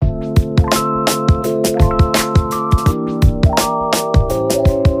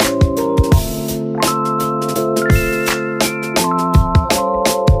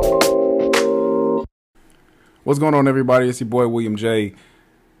What's going on, everybody? It's your boy William J.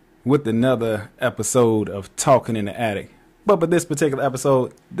 with another episode of Talking in the Attic. But this particular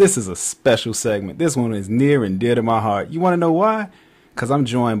episode, this is a special segment. This one is near and dear to my heart. You want to know why? Because I'm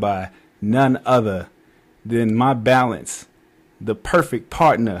joined by none other than my balance, the perfect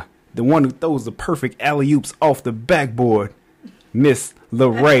partner, the one who throws the perfect alley-oops off the backboard, Miss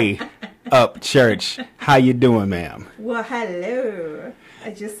LaRae Upchurch. How you doing, ma'am? Well, hello.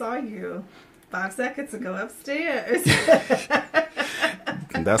 I just saw you 5 seconds ago upstairs.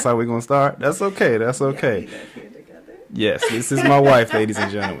 That's how we're going to start? That's okay. That's okay. Yes, this is my wife, ladies and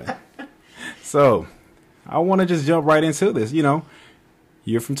gentlemen. So, I want to just jump right into this. You know,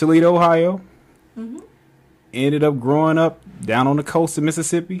 you're from Toledo, Ohio. Mm-hmm. Ended up growing up down on the coast of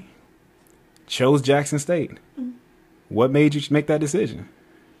Mississippi. Chose Jackson State. Mm-hmm. What made you make that decision?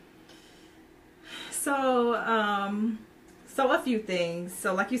 So a few things.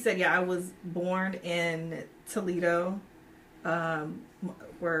 So like you said, yeah, I was born in Toledo,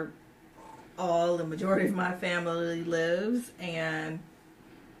 where the majority of my family lives. And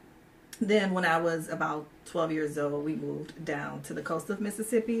then when I was about 12 years old, we moved down to the coast of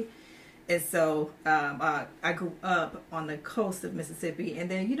Mississippi. And so I grew up on the coast of Mississippi. And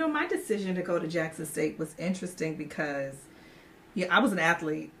then, my decision to go to Jackson State was interesting because I was an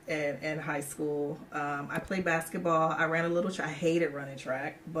athlete in high school. I played basketball. I ran a little track. I hated running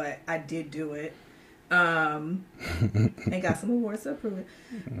track, but I did do it. And got some awards to prove it.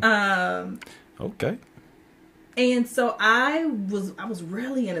 Okay. And so I was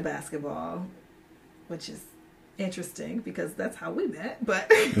really into basketball, which is interesting because that's how we met.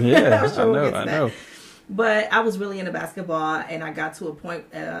 But yeah, I know. But I was really into basketball, and I got to a point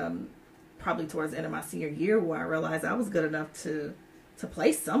probably towards the end of my senior year where I realized I was good enough to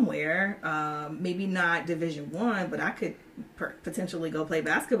play somewhere. Maybe not Division I, but I could potentially go play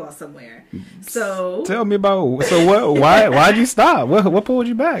basketball somewhere. So tell me about why'd you stop? What pulled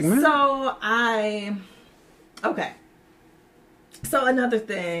you back, man? So another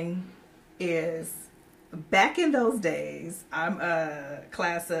thing is, back in those days, I'm a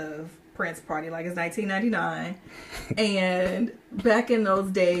class of Prince Party, like it's 1999, and back in those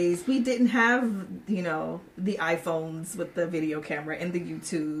days we didn't have the iPhones with the video camera and the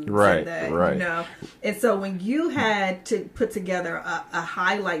YouTube, right? And so when you had to put together a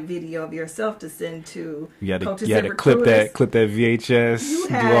highlight video of yourself to send to coaches, you had to clip that VHS, you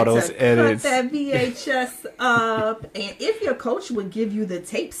had do all those to edits, cut that VHS up, and if your coach would give you the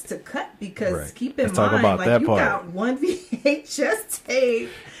tapes to cut, because keep in mind, like, you got one VHS tape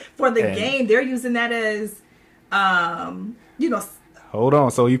for the game, they're using that as, Hold on.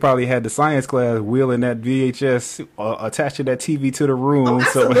 So you probably had the science class wheeling that VHS, attaching that TV to the room. Oh,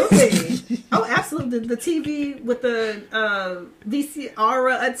 absolutely. Absolutely. The TV with the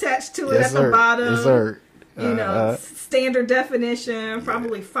VCR attached to it at the bottom. Yes, sir. Standard definition,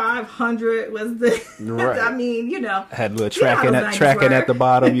 probably 500 was the. Right. I mean, had a little tracking at the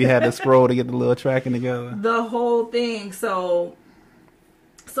bottom. You had to scroll to get the little tracking together. The whole thing. So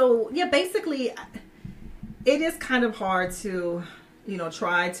yeah, basically, it is kind of hard to,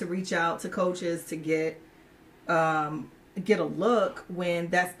 try to reach out to coaches to get a look when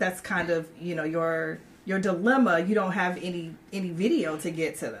that's kind of, your dilemma. You don't have any video to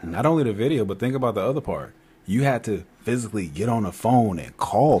get to them. Not only the video, but think about the other part. You had to physically get on the phone and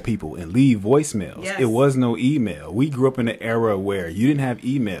call people and leave voicemails. Yes. It was no email. We grew up in an era where you didn't have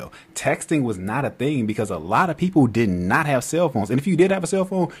email. Texting was not a thing because a lot of people did not have cell phones. And if you did have a cell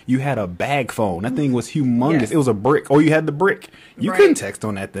phone, you had a bag phone. That thing was humongous. Yes. It was a brick, or you had the brick. You couldn't text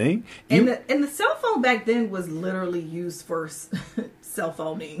on that thing. And the cell phone back then was literally used for cell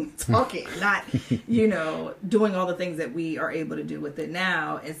phoning, talking, not, doing all the things that we are able to do with it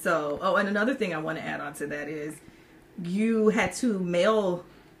now. And so, and another thing I want to add on to that is you had to mail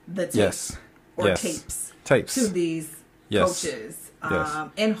the tapes tapes to these coaches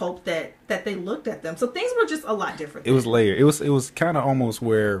and hope that they looked at them. So things were just a lot different. It was layered. It was kind of almost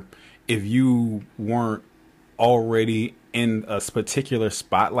where if you weren't already in a particular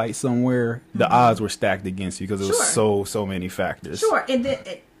spotlight somewhere, the odds were stacked against you because it was so many factors. Sure. And then,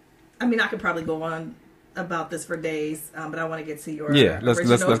 I could probably go on about this for days, but I want to get to your let's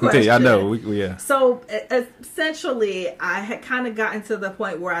continue. I know. So essentially, I had kind of gotten to the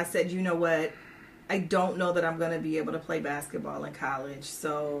point where I said, you know what, I don't know that I'm going to be able to play basketball in college,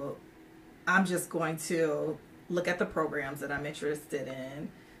 so I'm just going to look at the programs that I'm interested in,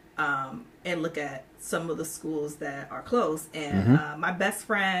 and look at some of the schools that are close. And my best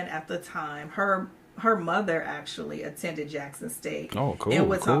friend at the time, her mother actually attended Jackson State. Oh, cool. And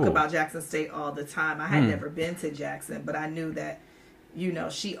would talk about Jackson State all the time. I had never been to Jackson, but I knew that,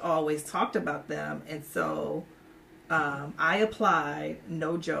 she always talked about them. And so I applied,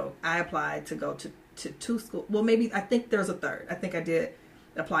 no joke, I applied to go to two schools. Well, maybe, I think there's a third. I think I did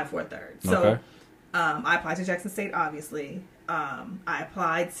apply for a third. So Okay. I applied to Jackson State, obviously. I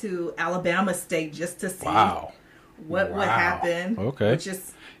applied to Alabama State just to see Wow. what would happen. Okay. Which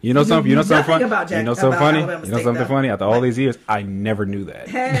is, You know something? You know something funny? about You know something funny? Alabama You know State, something though. funny? After all these years, I never knew that.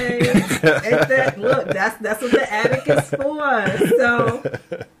 Hey, look, that's what the attic is for. So,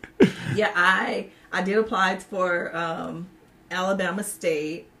 yeah, I did apply for Alabama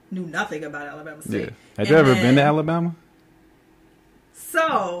State. Knew nothing about Alabama State. Yeah. Have you ever been to Alabama?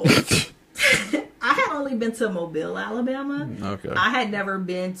 So, I had only been to Mobile, Alabama. Okay. I had never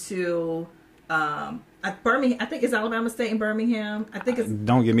been to Birmingham. I think it's Alabama State in Birmingham. I think it's.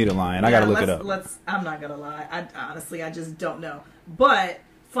 Don't give me the line. I got to look it up. I'm not gonna lie. I just don't know. But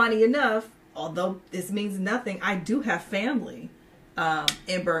funny enough, although this means nothing, I do have family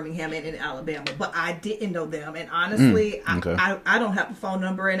in Birmingham and in Alabama, but I didn't know them. And honestly, okay. I don't have a phone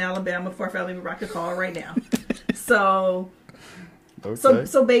number in Alabama for a family member I could call right now. So. Okay.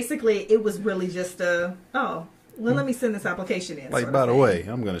 So basically, it was really just let me send this application in. Like, sort by of the thing. way,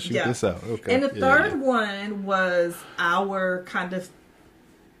 I'm going to shoot this out. Okay. And the third one was our kind of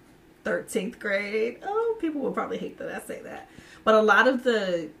 13th grade. Oh, people will probably hate that I say that. But a lot of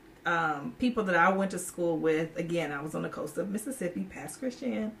the people that I went to school with, again, I was on the coast of Mississippi, past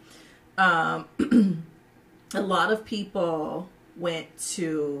Christian. A lot of people went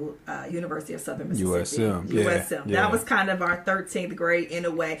to University of Southern Mississippi. USM. Yeah. That was kind of our 13th grade in a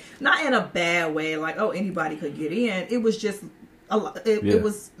way. Not in a bad way, like, oh, anybody could get in. It was just a lot. It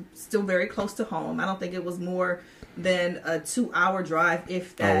was still very close to home. I don't think it was more than a 2-hour drive,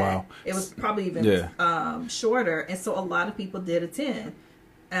 if that. Oh, wow. It was probably even shorter. And so a lot of people did attend.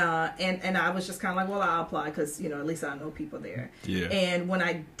 And I was just kind of like, well, I'll apply because, at least I know people there. Yeah. And when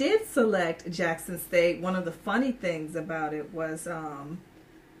I did select Jackson State, one of the funny things about it was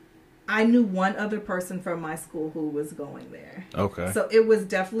I knew one other person from my school who was going there. Okay. So it was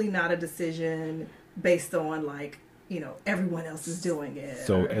definitely not a decision based on, like, everyone else is doing it.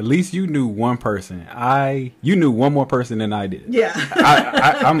 So at least you knew one person. You knew one more person than I did. Yeah.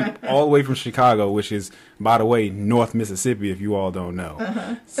 I'm all the way from Chicago, which is, by the way, North Mississippi, if you all don't know.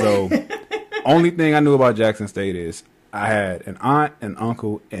 Uh-huh. So only thing I knew about Jackson State is I had an aunt, an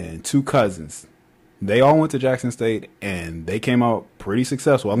uncle, and 2 cousins. They all went to Jackson State, and they came out pretty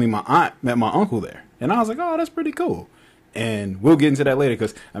successful. I mean, my aunt met my uncle there, and I was like, oh, that's pretty cool. And we'll get into that later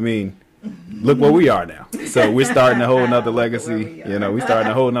because, look where we are now. So we're starting a whole nother legacy. We're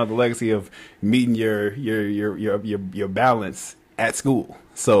starting a whole nother legacy of meeting your balance at school.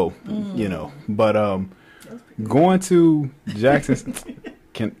 So, but going to Jackson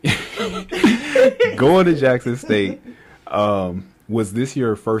going to Jackson State, was this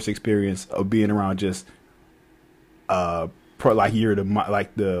your first experience of being around just you're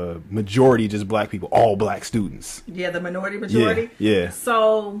the majority just black people, all black students? Yeah, the majority. Yeah.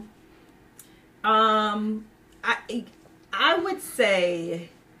 So I would say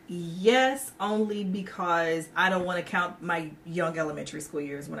yes, only because I don't want to count my young elementary school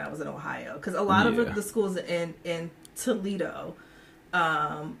years when I was in Ohio, because a lot of the schools in Toledo,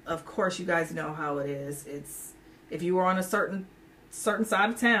 of course, you guys know how it is. It's if you were on a certain side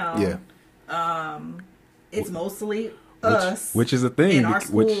of town, it's mostly us, which is a thing. And our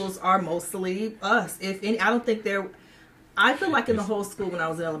schools are mostly us. If any, I don't think I feel like in the whole school when I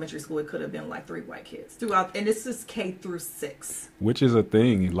was in elementary school, it could have been like 3 white kids throughout, and this is K through 6. Which is a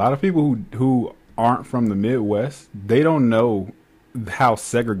thing. A lot of people who aren't from the Midwest, they don't know how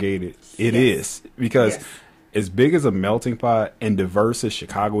segregated it is, because as big as a melting pot and diverse as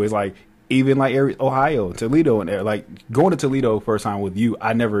Chicago is, like even like Ohio, Toledo, and there, like going to Toledo first time with you,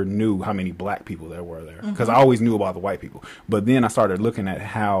 I never knew how many black people there were there, because I always knew about the white people. But then I started looking at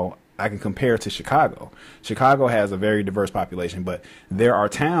how I can compare it to Chicago. Chicago has a very diverse population, but there are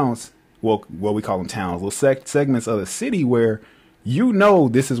towns, well, what we call them towns, little segments of the city where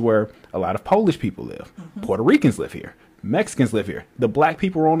this is where a lot of Polish people live. Puerto Ricans live here. Mexicans live here. The black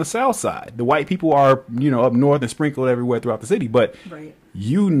people are on the south side. The white people are, up north and sprinkled everywhere throughout the city. But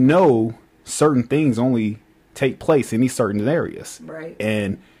certain things only take place in these certain areas. Right.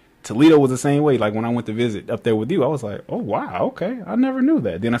 And Toledo was the same way. Like when I went to visit up there with you, I was like, oh, wow, okay. I never knew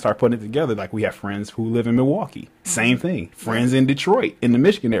that. Then I started putting it together. Like we have friends who live in Milwaukee. Same thing. Friends in Detroit, in the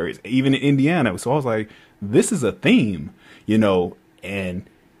Michigan areas, even in Indiana. So I was like, this is a theme, and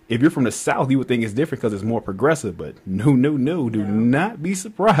if you're from the South, you would think it's different because it's more progressive, but no. Do not be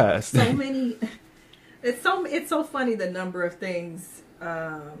surprised. So many. It's so funny, the number of things,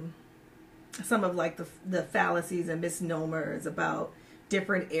 some of like the fallacies and misnomers about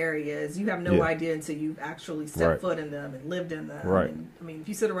different areas. You have no idea until you've actually stepped foot in them and lived in them. Right. And, I mean, if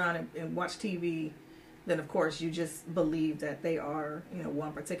you sit around and watch TV, then of course you just believe that they are, you know,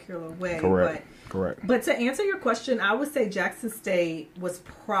 one particular way. Correct. But to answer your question, I would say Jackson State was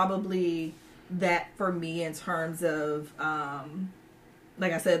probably that for me in terms of,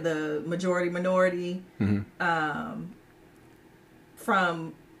 like I said, the majority minority,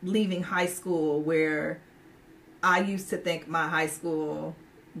 from leaving high school, where I used to think my high school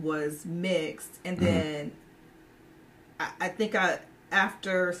was mixed, and then I think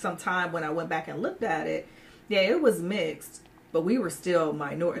after some time when I went back and looked at it, yeah, it was mixed, but we were still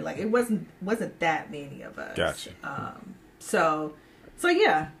minority. Like, it wasn't that many of us. Gotcha. So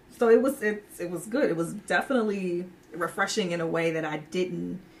yeah, so it was good. It was definitely refreshing in a way that I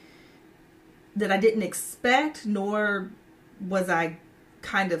didn't expect, nor was I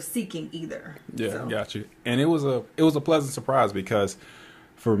kind of seeking either. Yeah, so. Got you. And it was a pleasant surprise, because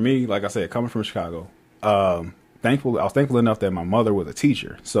for me, like I said, coming from Chicago, I was thankful enough that my mother was a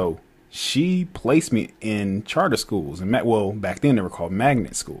teacher, so she placed me in charter schools, and back then they were called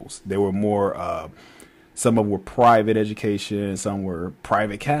magnet schools. They were more, some of them were private education, some were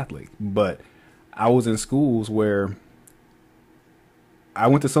private Catholic, but I was in schools where I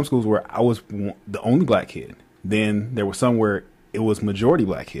went to some schools where I was the only black kid. Then there were some where it was majority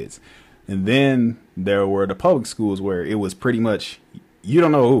black kids. And then there were the public schools where it was pretty much, you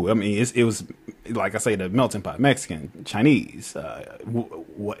don't know who. I mean, it was, like I say, the melting pot, Mexican, Chinese,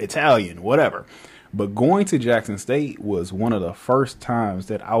 Italian, whatever. But going to Jackson State was one of the first times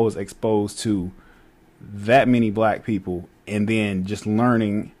that I was exposed to that many black people, and then just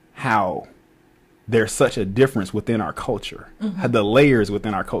learning how there's such a difference within our culture, the layers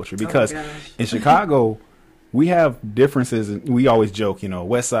within our culture. Because in Chicago, we have differences, and we always joke, you know,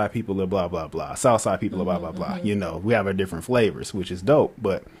 West Side people are blah, blah, blah. South Side people are blah, blah, blah. You know, we have our different flavors, which is dope.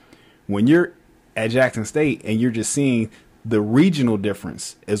 But when you're at Jackson State and you're just seeing the regional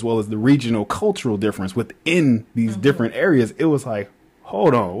difference as well as the regional cultural difference within these different areas, it was like,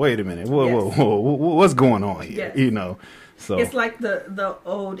 hold on, wait a minute. Whoa, what's going on here? Yes. You know, so it's like the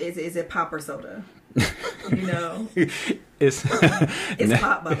old, is it pop or soda? You know, it's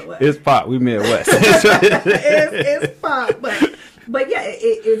pop, by the way. It's pop. We Midwest. it's pop, but yeah,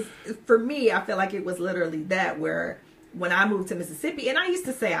 it is. For me, I feel like it was literally that, where when I moved to Mississippi, and I used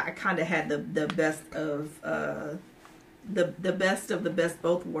to say I kind of had the best of the best of the best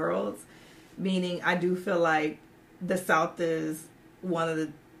both worlds, meaning I do feel like the South is one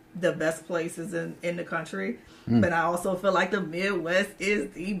of the best places in the country, but I also feel like the Midwest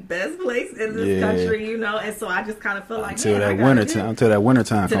is the best place in this country, you know. And so I just kind of feel like until that winter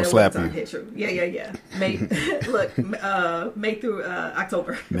time come slap you. Hit you. Yeah. May through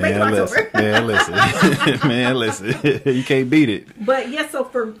October. Man, listen, you can't beat it. But yeah, so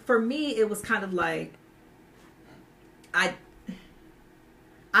for me, it was kind of like I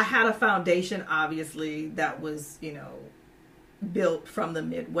had a foundation, obviously, that was, you know, built from the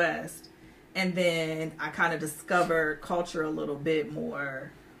Midwest, and then I kind of discovered culture a little bit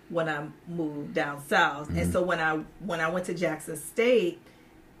more when I moved down south. And so when I went to Jackson State,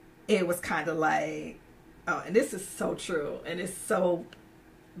 it was kind of like, oh, and this is so true, and it's so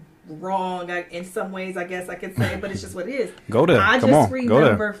wrong in some ways, I guess I could say, but it's just what it is. Go there. I just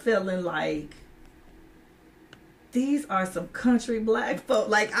remember feeling like, these are some country black folk.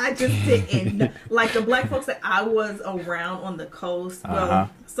 Like, I just didn't, like, the black folks that I was around on the coast. Well,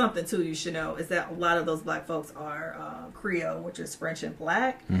 something too you should know is that a lot of those black folks are Creole, which is French and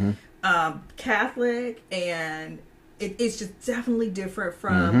black, Catholic, and it's just definitely different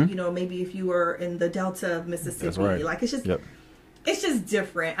from, you know, maybe if you were in the Delta of Mississippi. That's right. Like, it's just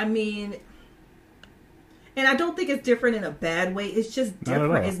different. I mean, and I don't think it's different in a bad way. It's just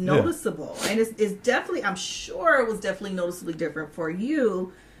different. It's noticeable. And it's definitely, I'm sure it was definitely noticeably different for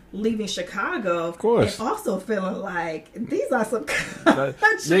you leaving Chicago. Of course. And also feeling like, these are some I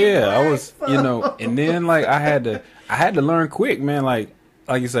was, you know, and then like I had to learn quick, man. Like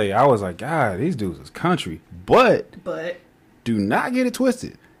you say, I was like, God, these dudes is country. But do not get it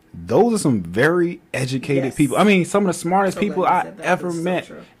twisted. Those are some very educated people. I mean, some of the smartest people I ever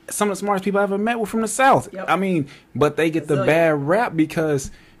met. Some of the smartest people I ever met were from the South. Yep. I mean, but they get the bad rap because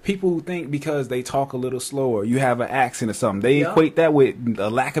people think because they talk a little slower, you have an accent or something. They equate that with a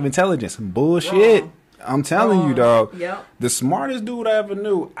lack of intelligence. Bullshit. Wrong. I'm telling you, dog. Yep. The smartest dude I ever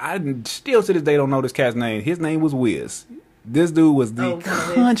knew, I still to this day don't know this cat's name. His name was Wiz. This dude was the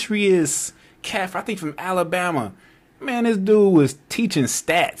countryest cat, I think from Alabama. Man, this dude was teaching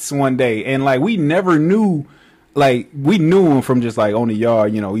stats one day, and like we never knew. Like, we knew him from just, like, on the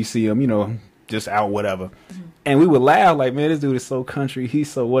yard, you know, you see him, you know, just out, whatever. And we would laugh like, man, this dude is so country.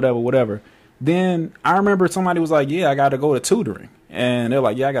 He's so whatever, whatever. Then I remember somebody was like, yeah, I got to go to tutoring. And they're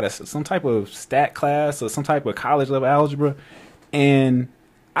like, yeah, I got some type of stat class or some type of college level algebra. And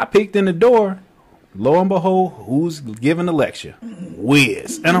I peeked in the door. Lo and behold, who's giving the lecture?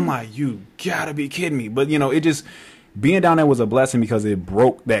 Wiz. And I'm like, you gotta be kidding me. But, you know, it just, being down there was a blessing because it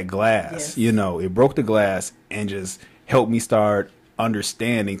broke that glass. Yes. You know, it broke the glass and just helped me start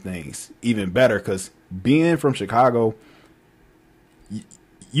understanding things even better. Because being from Chicago,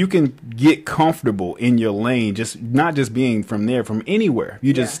 you can get comfortable in your lane, just not just being from there, from anywhere.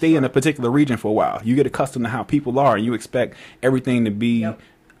 You just stay in a particular region for a while. You get accustomed to how people are, and you expect everything to be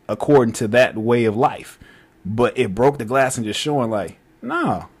according to that way of life. But it broke the glass and just showing like,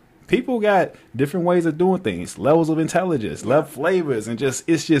 nah, people got different ways of doing things, levels of intelligence, love flavors, and just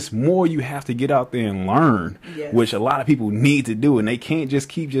it's just more you have to get out there and learn, which a lot of people need to do, and they can't just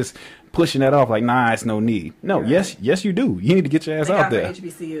keep just pushing that off like, nah, it's no need. No, yes, you do. You need to get your ass out there.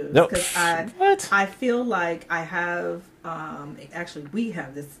 HBCUs, nope. I feel like I have actually we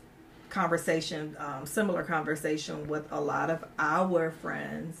have this conversation, similar conversation with a lot of our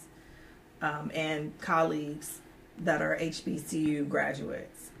friends and colleagues that are HBCU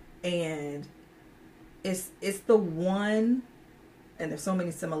graduates, and it's the one, and there's so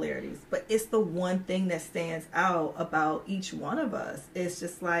many similarities, but it's the one thing that stands out about each one of us. It's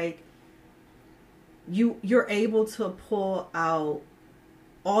just like you're able to pull out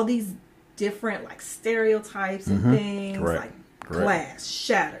all these different like stereotypes and things, like glass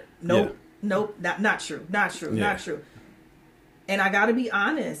shattered. Nope, not true. Not true. And I got to be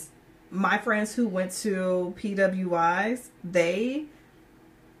honest, my friends who went to PWIs,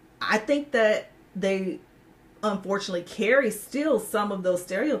 I think that they unfortunately carry still some of those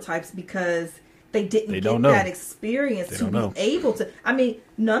stereotypes because they didn't get that experience to be able to. I mean,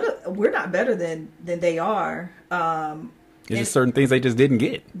 we're not better than they are. There's just certain things they just didn't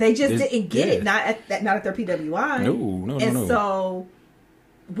get. They just didn't get it. Not at their PWI. No. And so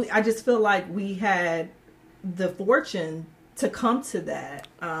I just feel like we had the fortune to come to that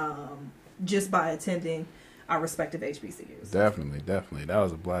just by attending our respective HBCUs. Definitely. That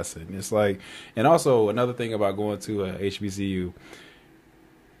was a blessing. It's like, and also another thing about going to a HBCU,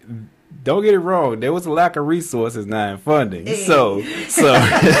 don't get it wrong, there was a lack of resources now in funding. Hey. So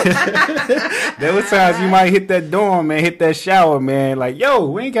there was times you might hit that dorm, man, hit that shower, man, like, yo,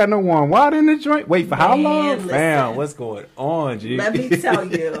 we ain't got no warm water in the joint. Wait, for how long? Fam, what's going on, G? Let me tell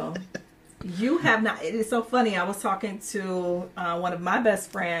you, you have not, it is so funny. I was talking to one of my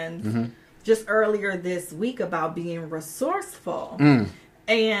best friends just earlier this week about being resourceful.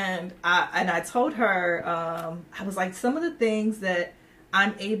 And I told her, I was like, some of the things that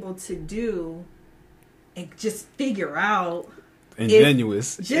I'm able to do and just figure out.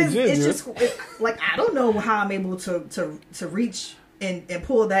 Ingenuous. It's just like, I don't know how I'm able to reach and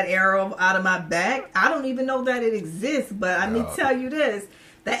pull that arrow out of my back. I don't even know that it exists, but I need to tell you this,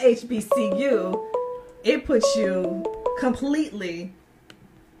 that HBCU, it puts you completely,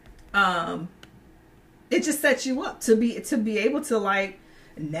 it just sets you up to be able to like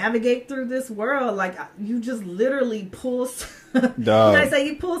navigate through this world. Like, you just literally pull when I say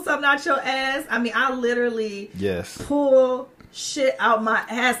you pull something out your ass, I mean, I literally pull shit out my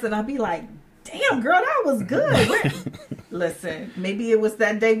ass and I'll be like, damn girl, that was good. Listen, maybe it was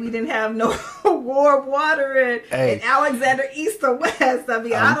that day we didn't have no warm water in Alexander East or West. I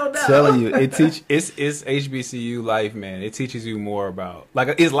mean, I don't know. I'm telling you, it's HBCU life, man. It teaches you more about,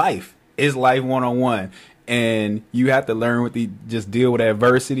 like, it's life. It's life 101. And you have to learn just deal with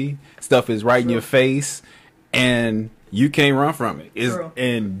adversity. Stuff is right in your face, and you can't run from it.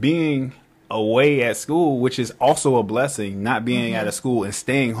 And being away at school, which is also a blessing, not being at a school and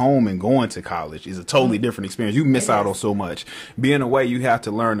staying home and going to college is a totally different experience. You miss out on so much. Being away, you have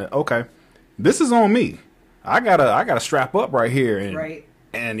to learn that, okay, this is on me. I gotta strap up right here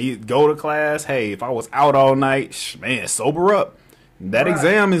and you go to class. Hey, if I was out all night, man, sober up. That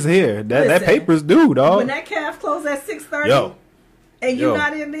exam is here. That paper's due, dog. When that calf closed at 6:30, and you're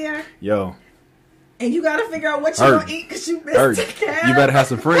not in there, and you gotta figure out what you're gonna eat because you missed the calf. You better have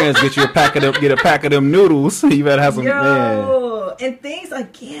some friends. Get a pack of them noodles. You better have some. And things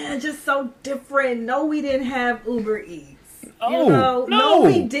again, just so different. No, we didn't have Uber Eats. No,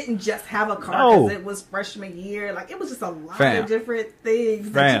 we didn't just have a car because it was freshman year. Like, it was just a lot of different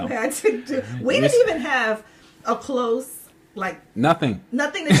things that you had to do. We didn't even have a close. Like nothing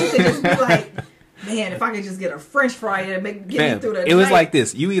that you could just be like, man, if I could just get a French fry and get me through the night. It was like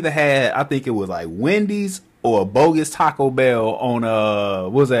this. You either had, I think it was like Wendy's or a bogus Taco Bell on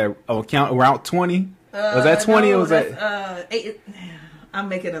what was that, on Route 20? Was that 20 or was that I'm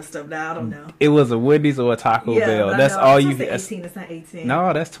making up stuff now. I don't know. It was a Wendy's or a Taco Bell. I That's know. all It's you. supposed to 18. It's not 18.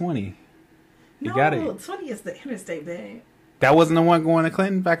 No, that's 20. You no, got it. 20 is the interstate, babe. That wasn't the one going to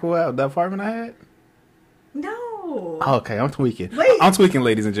Clinton back at the apartment I had? No. Okay, I'm tweaking. Wait. I'm tweaking,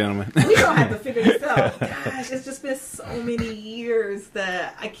 ladies and gentlemen. We don't have to figure this out. Gosh, it's just been so many years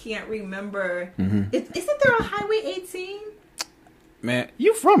that I can't remember. Mm-hmm. Isn't there a Highway 18? Man,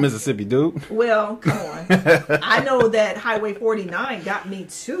 you from Mississippi, dude. Well, come on. I know that Highway 49 got me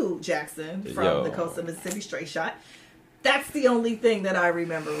to Jackson from the coast of Mississippi, straight shot. That's the only thing that I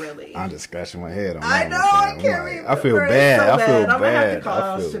remember, really. I'm just scratching my head on I that know, one, I fam. can't I'm like, remember. I feel It's bad. so I feel I'm gonna have to bad. call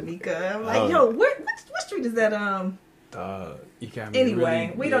I feel Shamika. I'm like, yo, what street is that? You got me Anyway,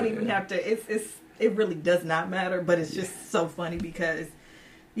 really, we don't even have to. It really does not matter. But it's just so funny because,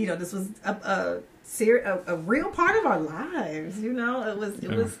 this was a real part of our lives.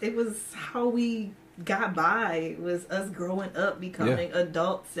 It was how we got by. It was us growing up, becoming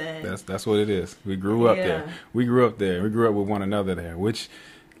adults, and that's what it is. We grew up there. We grew up there. We grew up with one another there, which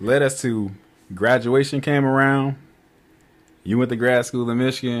led us to graduation came around. You went to grad school in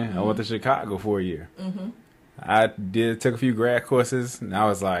Michigan. Mm-hmm. I went to Chicago for a year. Mm-hmm. I took a few grad courses, and I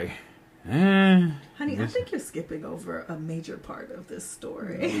was like, honey, I think you're skipping over a major part of this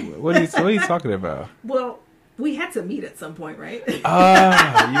story. What are you talking about? Well, we had to meet at some point, right? You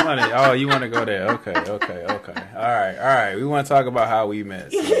want to go there? Okay. All right. We want to talk about how we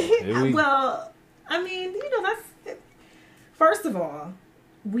met. So well, I mean, that's first of all,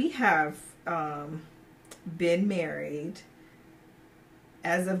 we have been married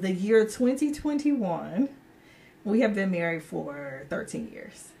as of the year 2021. We have been married for 13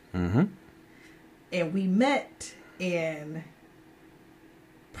 years. Mm-hmm. And we met in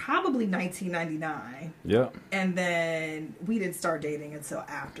probably 1999. Yep. And then we didn't start dating until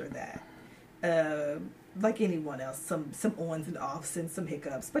after that. Like anyone else, some ons and offs and some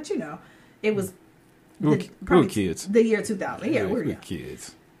hiccups. But it was we were kids. The year 2000. Yeah, we were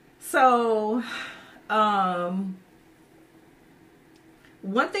kids. So,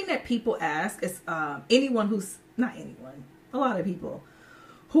 one thing that people ask is anyone who's not anyone, a lot of people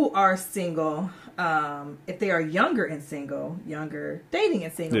who are single, if they are younger dating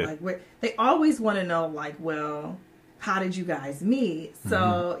and single, they always want to know, well, how did you guys meet?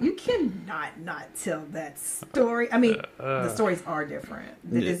 So you cannot not tell that story. I mean, the stories are different.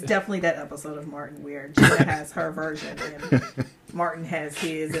 It's definitely that episode of Martin where Gina has her version and Martin has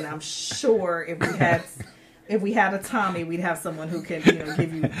his, and I'm sure if we had a Tommy, we'd have someone who can,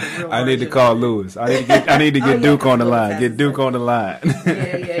 give you the real I need to call Lewis. I need to get Duke on the line. Get Duke on the line.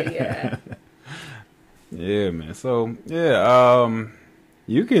 Yeah. Yeah, man. So,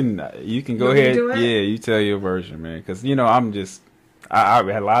 you can go ahead. Yeah, you tell your version, man. Because, I'm just, I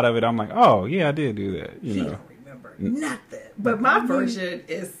had a lot of it. I'm like, oh, yeah, I did do that. You don't remember nothing. But my version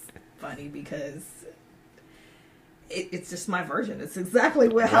is funny because it's just my version. It's exactly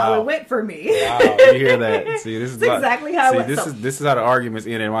how it went for me. Wow, you hear that? See, this is exactly how it went. This is how the arguments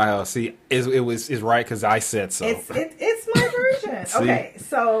end in my house. See, it's right because I said so. It's my version. Okay,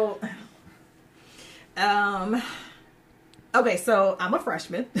 so, so I'm a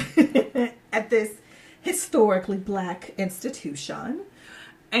freshman at this historically black institution,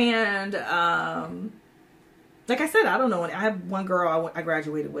 and like I said, I don't know. I have one girl I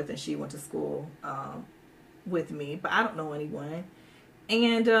graduated with, and she went to school with me, but I don't know anyone.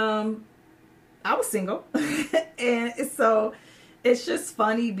 And I was single, and so it's just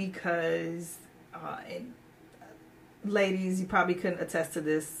funny because ladies, you probably couldn't attest to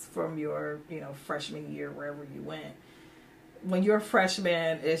this from your freshman year wherever you went. When you're a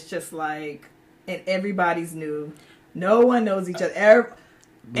freshman, it's just like, and everybody's new, no one knows each other.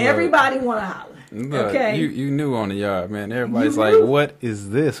 Everybody want to holler. Okay, you knew on the yard, man. Everybody's like, "What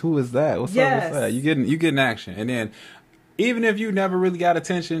is this? Who is that? What's up with that?" You getting action, and then even if you never really got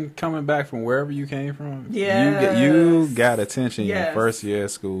attention coming back from wherever you came from, you got attention your first year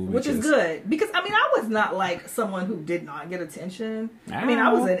of school, which is good because I was not like someone who did not get attention.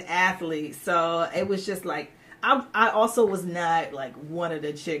 I was an athlete, so it was just like I also was not like one of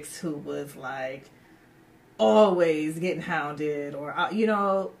the chicks who was like always getting hounded or I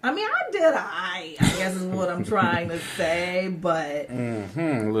did I guess is what I'm trying to say, but but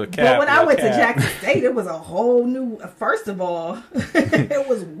when I went to Jackson State, it was a whole new, first of all it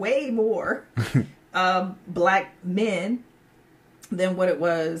was way more black men than what it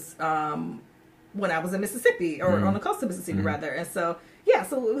was when I was in Mississippi or on the coast of Mississippi rather, and so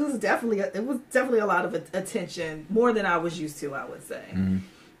so it was definitely a lot of attention, more than I was used to, I would say.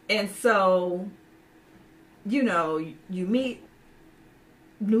 And so you meet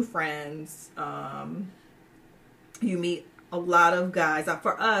new friends, you meet a lot of guys.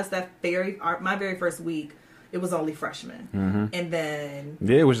 For us, my very first week, it was only freshmen, and then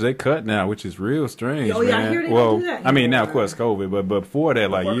which they cut now, which is real strange. Oh yeah, man. I hear they don't do that. I mean, now of course COVID, but before that,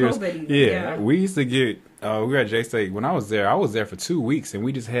 like years, COVID, yeah, we used to get. We were at J State when I was there for 2 weeks, and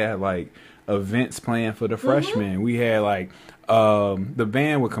we just had like events planned for the freshmen. We had like the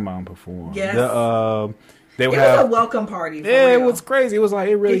band would come out and perform. Yes. They would was a welcome party. It was crazy. It was like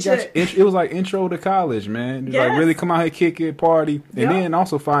it was like intro to college, man. Yes. Like really come out here, kick it, party, and then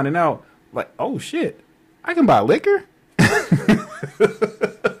also finding out like, oh shit, I can buy liquor.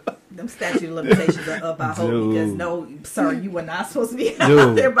 Them statute of limitations are up, I hope, because no, sir, you were not supposed to be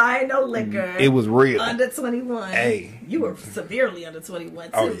out there buying no liquor. It was real. Under 21. Hey. You were severely under 21,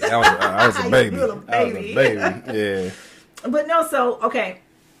 too. Oh, yeah, I was a baby. You were a baby. Yeah. But no, so, okay.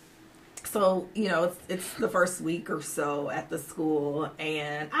 So, you know, it's the first week or so at the school,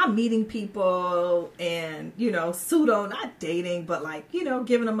 and I'm meeting people and, you know, not dating, but like, you know,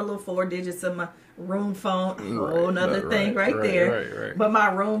 giving them a little 4 digits of my room phone, a whole nother thing right there. Right. But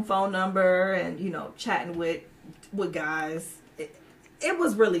my room phone number and, you know, chatting with guys, it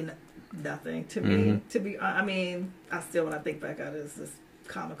was really nothing to me. To be, I mean, when I think back at it, it's just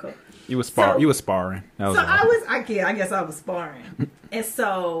comical. You were sparring. I guess I was sparring. And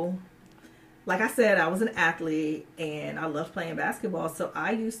so, like I said, I was an athlete and I loved playing basketball. So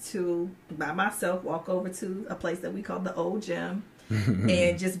I used to, by myself, walk over to a place that we called the Old Gym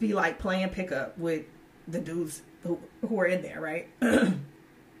and just be like playing pickup with the dudes who were in there, right?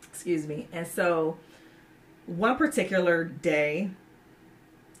 Excuse me. And so one particular day,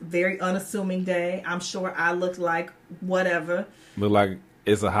 very unassuming day, I'm sure I looked like whatever. Look like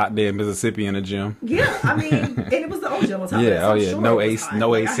it's a hot day in Mississippi in a gym. Yeah, I mean, and it was the Old Gym on top of that. So sure no AC,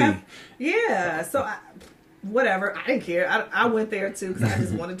 no AC. So whatever, I didn't care. I went there too because I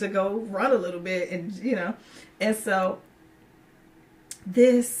just wanted to go run a little bit, and you know, and so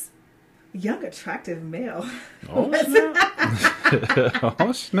this young attractive male. Oh snap!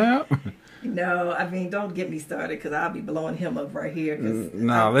 Oh snap! No, I mean, don't get me started because I'll be blowing him up right here.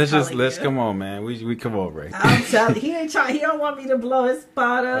 No, let's come on, man. We come over. Right? I'm telling you, he don't want me to blow his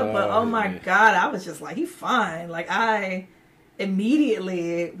spot up, but oh my God, I was just like, he's fine. Like I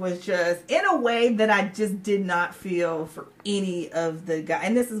immediately was just in a way that I just did not feel for any of the guys.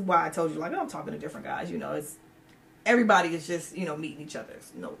 And this is why I told you, like, I'm talking to different guys, you know, everybody is just, you know, meeting each other.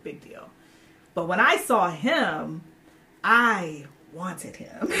 It's no big deal. But when I saw him, I wanted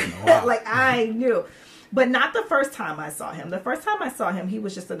him. Wow. Like I knew. But not the first time I saw him. The first time I saw him, he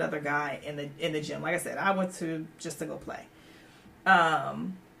was just another guy in the gym. Like I said, I went just to go play.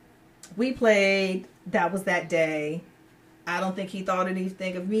 We played. That was that day. I don't think he thought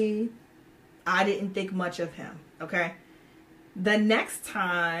anything of me. I didn't think much of him. Okay. The next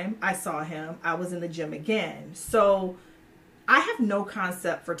time I saw him, I was in the gym again. So I have no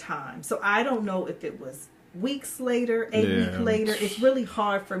concept for time. So I don't know if it was weeks later, 8 weeks later. It's really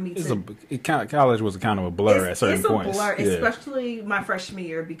hard for me college was kind of a blur at certain points. It's a blur, especially my freshman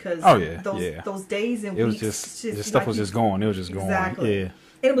year because those days and weeks. Just stuff was just going. It was just going. Exactly. Yeah.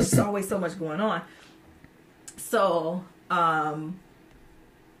 And it was always so much going on. So, so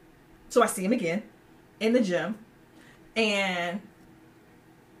I see him again in the gym and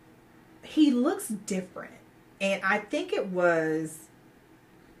he looks different. And I think it was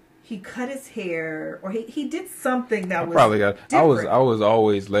he cut his hair or he did something that was probably got different. I was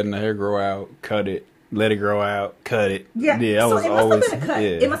always letting the hair grow out, cut it, let it grow out, cut it. Yeah. I was always have been a cut.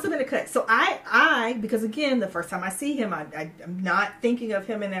 It must have been a cut. So I because again, the first time I see him, I'm not thinking of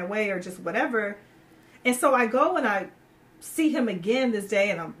him in that way or just whatever. And so I go and I see him again this day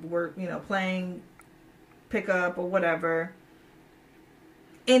and we're, you know, playing pickup or whatever.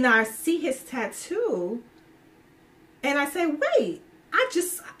 And I see his tattoo and I say, wait,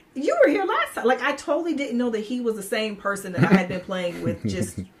 you were here last time. Like, I totally didn't know that he was the same person that I had been playing with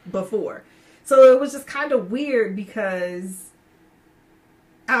just before. So it was just kind of weird because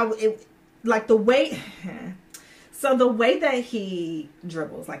the way that he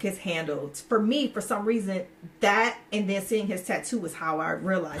dribbles, like his handle, for me, for some reason, that and then seeing his tattoo was how I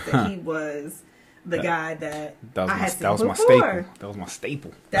realized that he was the guy that I had seen before. My staple. That was my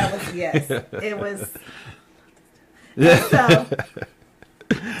staple. That was, yes. It was.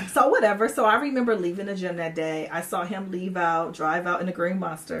 So whatever. So I remember leaving the gym that day. I saw him drive out in the Green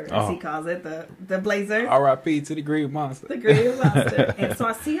Monster, as he calls it, the Blazer. R.I.P. to the Green Monster. The Green Monster. And so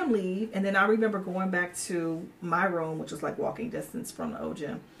I see him leave, and then I remember going back to my room, which was like walking distance from the old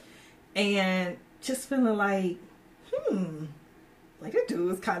gym, and just feeling like, like that dude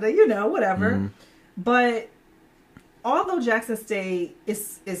was kind of, you know, whatever. Mm-hmm. But although Jackson State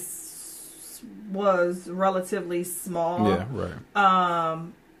is was relatively small. Yeah,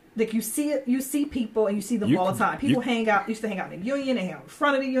 right. Like you see people and you see them all the time. People used to hang out in the Union, they hang out in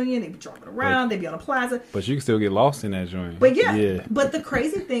front of the Union, they be driving around, they be on the plaza. But you can still get lost in that joint. But yeah. But the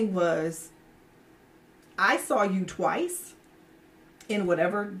crazy thing was, I saw you twice in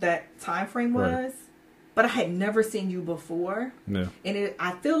whatever that time frame was, right. But I had never seen you before. Yeah. And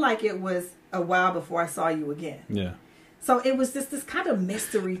I feel like it was a while before I saw you again. Yeah. So it was just this kind of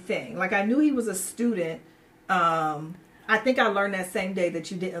mystery thing. Like I knew he was a student. I think I learned that same day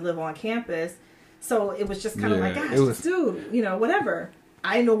that you didn't live on campus. So it was just kind of like, gosh, this dude, whatever.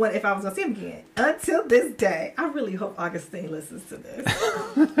 I didn't know if I was going to see him again. Until this day. I really hope Augustine listens to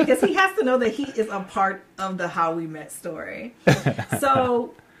this. Because he has to know that he is a part of the How We Met story.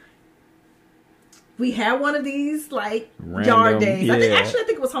 So we had one of these like random yard days. Yeah. I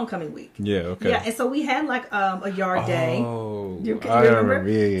think it was homecoming week. Yeah, okay. Yeah, and so we had like a yard day. Oh, you remember?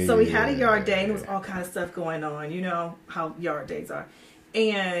 Yeah, so we had a yard day, and there was all kind of stuff going on. You know how yard days are.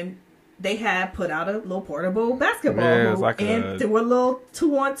 And they had put out a little portable basketball hoop, and there were a little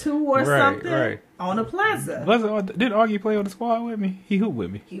 2-on-2 or something on a plaza. Did Augie play on the squad with me? He hooped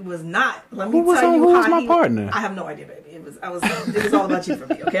with me. He was not. Let me tell you who was my partner? I have no idea, baby. It was all about you for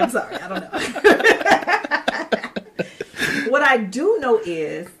me. Okay, I'm sorry. I don't know. What I do know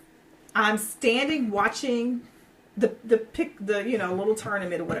is I'm standing watching the little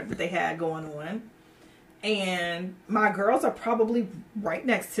tournament or whatever that they had going on, and my girls are probably right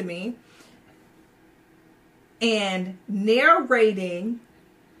next to me and narrating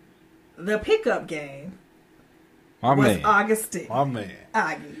the pickup game. Augustine. My man.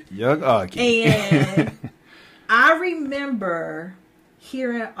 Augie. Young Augie. And I remember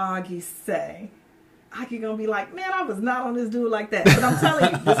hearing Augie say, Augie gonna be like, man, I was not on this dude like that. But I'm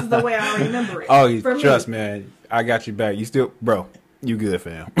telling you, this is the way I remember it. Augie, trust me, man. I got you back. You still, bro, you good,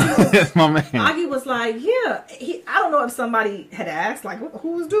 fam. That's my man. Augie was like, yeah. I don't know if somebody had asked, like,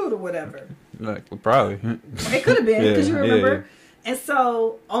 who's dude or whatever. Like, probably. It could have been, because you remember. Yeah. And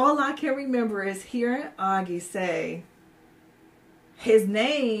so all I can remember is hearing Augie say, his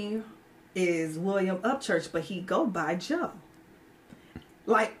name is William Upchurch, but he go by Joe.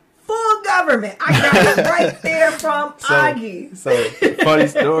 Like, full government. I got it right there from Augie. So,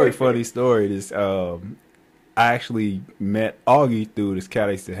 funny story. This, I actually met Augie through this cat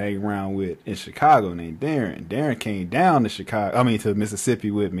I used to hang around with in Chicago named Darren. Darren came down to Mississippi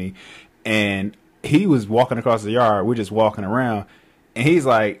with me, and he was walking across the yard. We're just walking around, and he's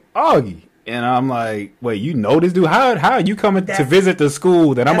like, Augie. And I'm like, wait, you know this dude? How are you coming to visit the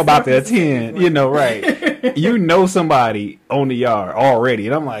school that I'm about to attend? Right. You know somebody on the yard already.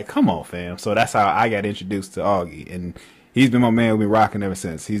 And I'm like, come on, fam. So that's how I got introduced to Augie. And he's been my man. We've been rocking ever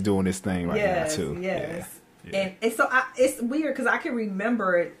since. He's doing this thing right now, too. Yes. Yeah. And so it's weird because I can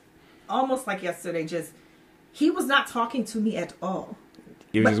remember it almost like yesterday. Just, he was not talking to me at all.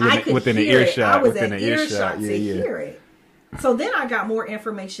 He was within the earshot. I was within the earshot to hear it. So then I got more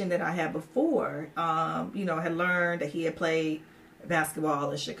information than I had before. I had learned that he had played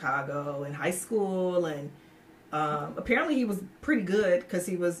basketball in Chicago in high school. And apparently he was pretty good because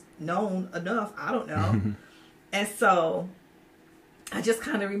he was known enough. I don't know. And so I just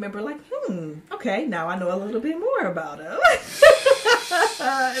kind of remember like, okay, now I know a little bit more about him.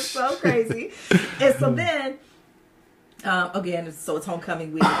 It's so crazy. And so then, again, so it's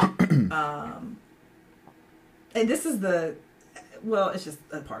homecoming week. And this is it's just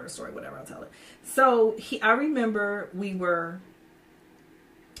a part of the story, whatever, I'll tell it. So I remember we were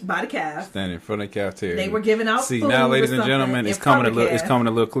by the caf. Standing in front of the cafeteria. They were giving out food. See, now, ladies and gentlemen, it's coming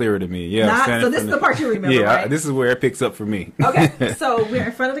a little clearer to me. Yeah. So this is the part you remember, right? This is where it picks up for me. Okay. So we're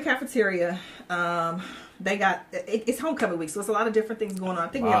in front of the cafeteria. They got, it's homecoming week, so it's a lot of different things going on. I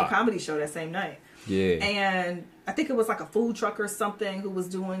think we have a comedy show that same night. Yeah. And I think it was like a food truck or something who was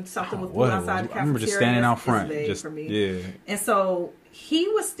doing something with food outside the cafeteria. I remember just standing out front. For me. Yeah. And so he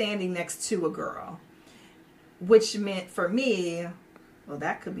was standing next to a girl, which meant for me, well,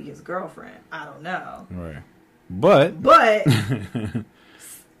 that could be his girlfriend. I don't know. Right. But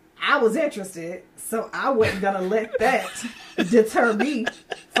I was interested, so I wasn't going to let that deter me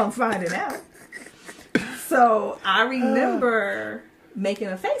from finding out. So I remember making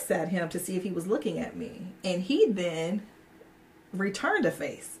a face at him to see if he was looking at me. And he then returned a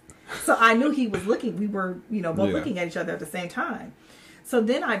face. So I knew he was looking. We were, both looking at each other at the same time. So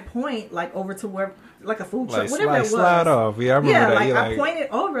then I point like over to where, like a food truck, whatever it was. Slide off. Yeah, I remember that. Yeah, I pointed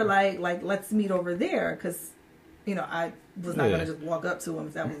over like let's meet over there because, I was not going to just walk up to him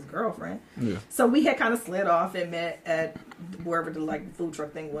if that was his girlfriend. Yeah. So we had kind of slid off and met at wherever the food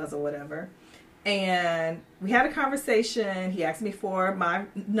truck thing was or whatever. And we had a conversation. He asked me for my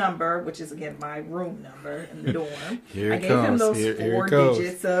number, which is, again, my room number in the dorm. Here I it gave comes. him those Here 4 it goes.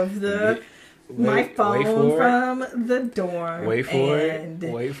 digits of my Wait phone for it. from the dorm. Wait for and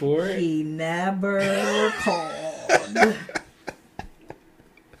it. Wait for it. he never called.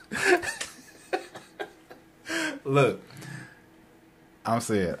 Look, I'm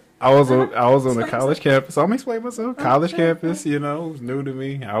saying I was on a college campus. I'm explaining myself. College campus, you know, was new to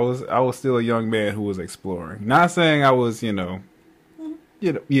me. I was still a young man who was exploring. Not saying I was, you know,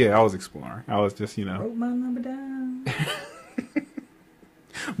 yeah, I was exploring. I was just, you know, Wrote my number down.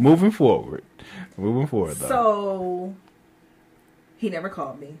 moving forward though. So he never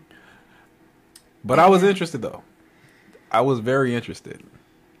called me. But I was interested though. I was very interested.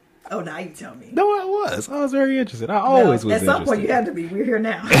 Oh, now you tell me. No, I was very interested. I always was interested. At some point, you had to be. We're here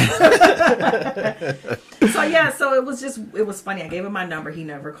now. So it was funny. I gave him my number. He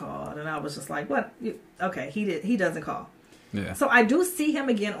never called. And I was just like, what? Okay, he doesn't call. Yeah. So I do see him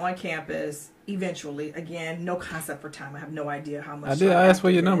again on campus eventually. Again, no concept for time. I have no idea how much. I did. I asked for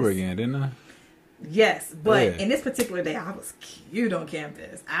your number again, didn't I? Yes, but Yeah. in this particular day, I was cute on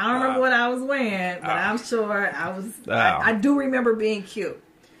campus. I don't remember what I was wearing, but I'm sure I was. I do remember being cute.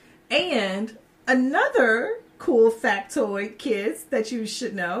 And another cool factoid, kids, that you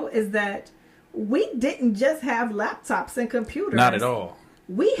should know is that we didn't just have laptops and computers. Not at all.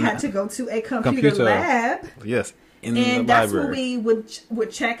 We had to go to a computer lab. Yes, in And the that's library. where we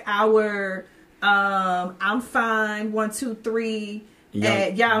would check our I'm fine 123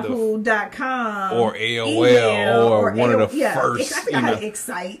 at yahoo.com or AOL email, or one of the first. I think I had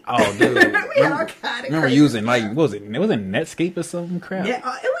Excite. Oh, dude! We had all kind of remember crazy using stuff. It was Netscape or some crap.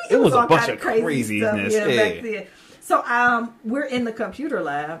 Yeah, it was all a bunch kind of crazy stuff, craziness. back then. So we're in the computer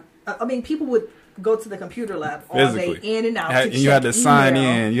lab. I mean, people would go to the computer lab all Physically. day, in and out. And you had to sign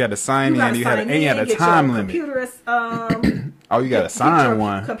in. You had to sign in. You had a get time your limit. Computer, Oh, you got to sign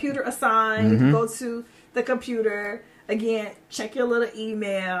one. Computer assigned. Mm-hmm. Go to the computer again. Check your little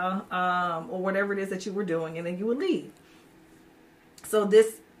email or whatever it is that you were doing, and then you would leave. So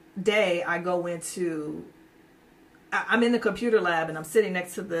this day, I go into. I'm in the computer lab, and I'm sitting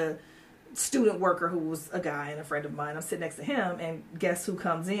next to the student worker who was a guy and a friend of mine. I'm sitting next to him, and guess who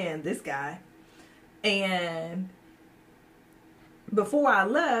comes in? This guy. And before I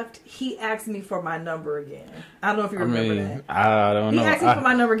left, he asked me for my number again. I don't know if you remember that. I don't know. He asked me for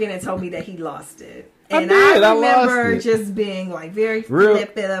my number again and told me that he lost it. I And did. I remember lost it. just being like very Real-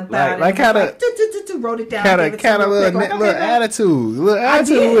 flippant about like it. kinda- Wrote it down. Kind gave of it to him real quick, like, little okay, attitude did,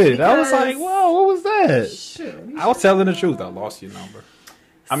 with it. I was because- like, whoa, what was that? Shoot, I was telling the truth. I lost your number.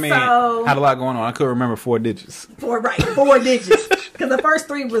 I mean, So- had a lot going on. I couldn't remember 4 digits. 4 digits. Because the first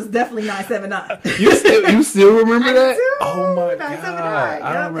 3 was definitely 979. You still remember I that? do. Oh my 979, god! I yep,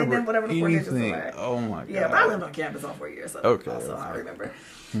 don't and remember then whatever the 4 digits anything. were. Oh my god! Yeah, but I lived on campus all 4 years, so Okay, also I okay. remember.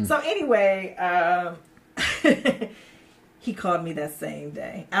 So anyway, he called me that same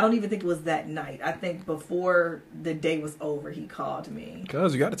day. I don't even think it was that night. I think before the day was over, he called me.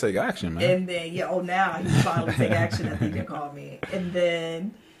 Cause you got to take action, man. And then, now he's finally taking action after he didn't call me. And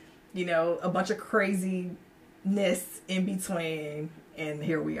then, a bunch of craziness in between. And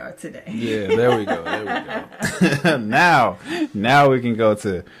here we are today. Yeah, there we go. Now we can go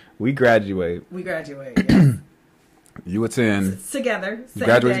to, we graduate. We graduate, yes. You attend. Together. You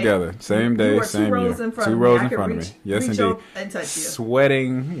graduate together. Same day, You were same 2 rows year. in front 2 of me. rows I in could front of reach- me. Yes, reach indeed. up and touch you.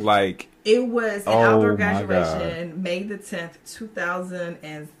 Sweating like. It was an Oh, outdoor my graduation, May the 10th,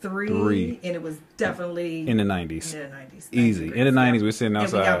 2003. And it was definitely In the 90s. In the 90s. Easy. In the 90s, we're sitting And we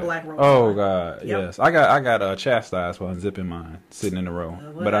outside. got black robes Oh, on. God. Yep. Yes. I got chastised for unzipping mine, sitting in a row.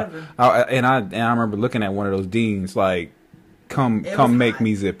 But whatever. I remember looking at one of those deans like, come It was make hot.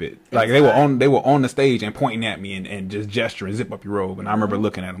 me zip it. It Like was they were hot. on the stage and pointing at me and just gesturing, zip up your robe. And I remember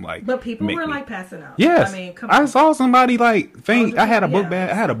looking at them like, But people make were me. like passing out. Yes, I mean, come I on. saw somebody like faint. I had a book Yeah. bag.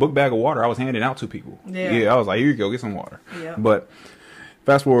 I had a book bag of water. I was handing out to people. Yeah. I was like, "Here you go, get some water." Yeah. But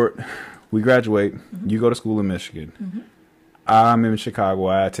fast forward, we graduate. You go to school in Michigan. I'm in Chicago.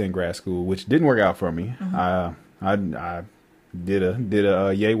 I attend grad school, which didn't work out for me. I did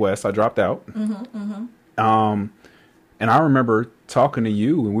a Yay West. I dropped out. And I remember talking to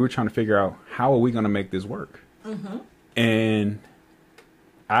you, and we were trying to figure out how are we going to make this work. And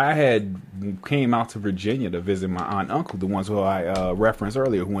I had came out to Virginia to visit my aunt and uncle, the ones who I referenced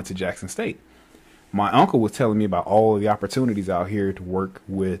earlier, who went to Jackson State. My uncle was telling me about all of the opportunities out here to work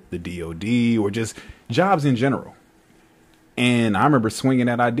with the DOD or just jobs in general. And I remember swinging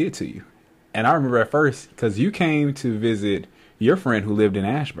that idea to you. And I remember at first, because you came to visit your friend who lived in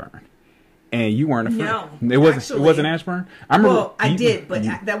Ashburn. And you weren't a friend. No, It wasn't actually- Ashburn? I remember. Well, I did, but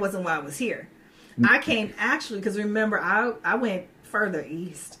that wasn't why I was here. I came actually because remember I went further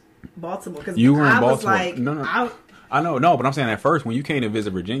east, Baltimore, because You were in I Baltimore. was like, No. I know, no, but I'm saying at first when you came to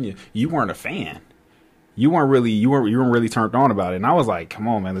visit Virginia, you weren't a fan. You weren't really turned on about it, and I was like, come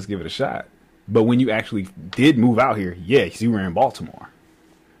on, man, let's give it a shot. But when you actually did move out here, yes, you were in Baltimore.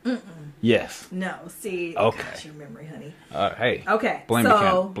 Yes. no, see, Okay. gosh, your memory, honey. Hey. Okay, Blame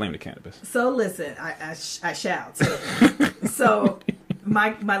so blame the cannabis. So listen, I shall too. So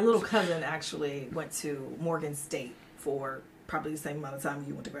my little cousin actually went to Morgan State for probably the same amount of time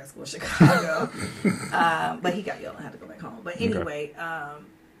you went to grad school in Chicago, but he got ill and had to go back home. But anyway,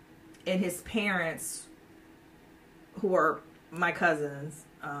 and his parents, who are my cousins,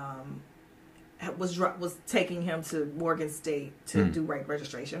 was taking him to Morgan State to do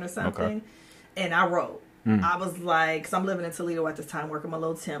registration or something, and I wrote. I was like, because I'm living in Toledo at this time, working my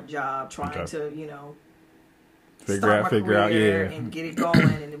little temp job, trying to, you know, start my career and get it going,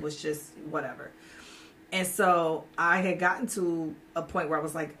 and it was just whatever. And so I had gotten to a point where I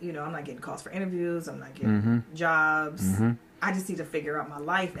was like, you know, I'm not getting calls for interviews, I'm not getting jobs. I just need to figure out my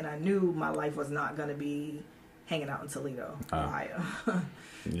life, and I knew my life was not going to be hanging out in Toledo, Ohio.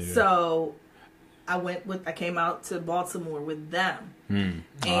 So I came out to Baltimore with them. And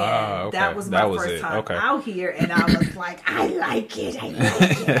that was my first time out here, and I was like, I like it.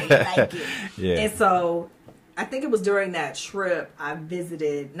 And so I think it was during that trip I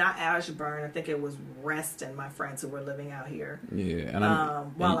visited, not Ashburn, I think it was Reston, my friends who were living out here. Yeah.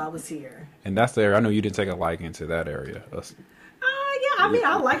 And while I was here. And that's the area. I know you didn't take a liking to that area. Yeah, I mean,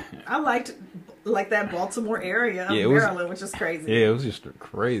 I liked that Baltimore area of Maryland, which is crazy. Yeah, it was just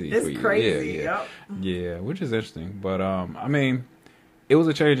crazy. It's crazy. Yeah, which is interesting. But I mean, it was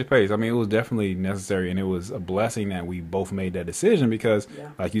a change of pace. I mean, it was definitely necessary, and it was a blessing that we both made that decision because,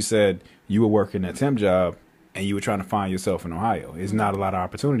 like you said, you were working a temp job and you were trying to find yourself in Ohio. There's not a lot of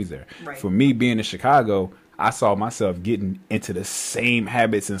opportunities there. Right. For me, being in Chicago, I saw myself getting into the same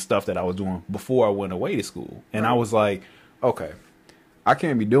habits and stuff that I was doing before I went away to school. And I was like, okay, I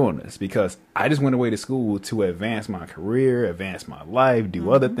can't be doing this because I just went away to school to advance my career, advance my life, do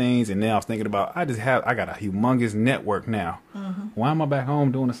other things. And now I was thinking about, I got a humongous network now. Why am I back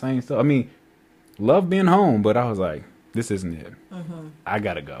home doing the same stuff? I mean, love being home, but I was like, this isn't it. I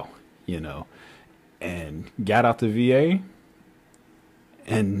got to go, you know, and got out to VA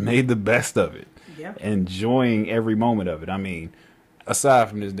and made the best of it. Enjoying every moment of it. I mean, aside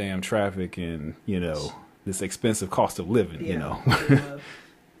from this damn traffic and, you know, this expensive cost of living, you know.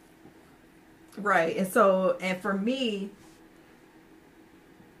 Right. And so, and for me,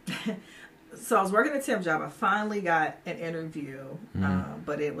 so I was working a temp job. I finally got an interview,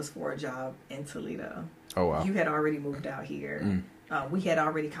 but it was for a job in Toledo. Oh, wow. You had already moved out here. We had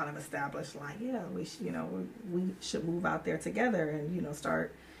already kind of established, like, we should move out there together and, you know,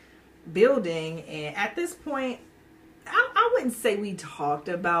 start building. And at this point, I wouldn't say we talked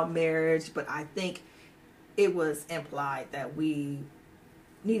about marriage, but I think it was implied that we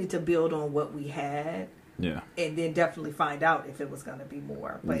needed to build on what we had. Yeah. And then definitely find out if it was going to be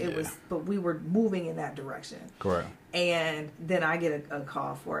more. But but we were moving in that direction. Correct. And then I get a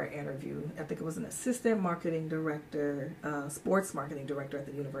call for an interview. I think it was an assistant marketing director, sports marketing director at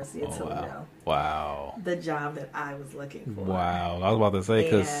the University of Toledo. Wow. The job that I was looking for. Wow. I was about to say,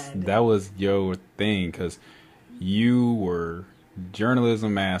 because that was your thing, because you were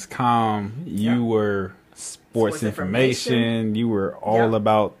journalism, mass comm, you were sports information, you were all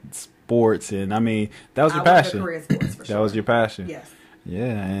about sports, and I mean, that was your passion. That was your passion. Yes. Yeah,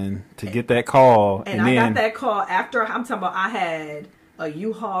 and to get that call, and I got that call after I'm talking about I had a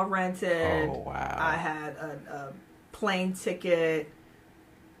U-Haul rented. Oh wow! I had a plane ticket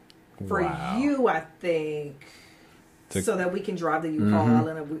for you, I think, so that we can drive the U-Haul,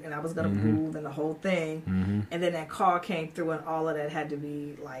 and I was going to move and the whole thing, and then that call came through, and all of that had to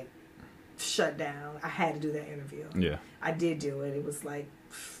be like shut down. I had to do that interview. Yeah, I did do it. It was like,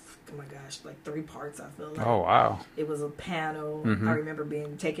 oh my gosh, like 3 parts, I feel like. Oh, wow. It was a panel. I remember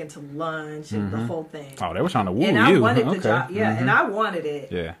being taken to lunch and the whole thing. Oh, they were trying to woo you. And I wanted the job. Yeah, and I wanted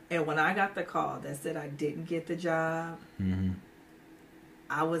it. Yeah. And when I got the call that said I didn't get the job,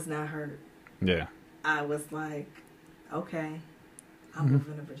 I was not hurt. Yeah. I was like, okay, I'm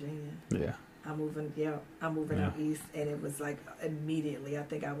moving to Virginia. Yeah. I'm moving out east. And it was like immediately, I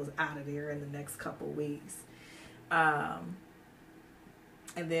think I was out of there in the next couple weeks.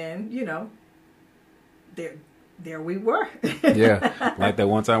 And then, you know, there we were. Yeah, like that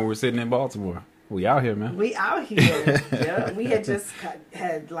one time we were sitting in Baltimore. We out here, man. We out here. Yeah, we had just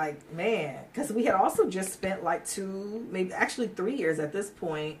had like, man, because we had also just spent like 2, maybe actually 3 years at this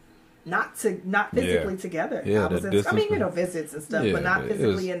point not physically together. Yeah, visits and stuff, but not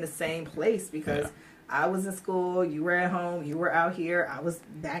physically in the same place because I was in school, you were at home, you were out here, I was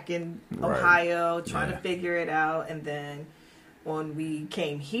back in Ohio trying to figure it out, and then when we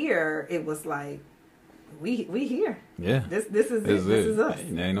came here, it was like we here. Yeah, this is it. This is us.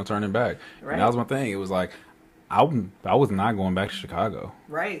 There ain't no turning back. Right. And that was my thing. It was like I was not going back to Chicago.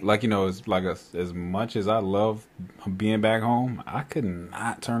 Right. Like, it's like as much as I love being back home, I could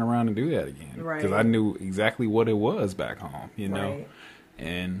not turn around and do that again. Right. Because I knew exactly what it was back home. Right.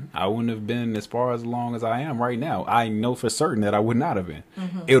 And I wouldn't have been as far as long as I am right now. I know for certain that I would not have been.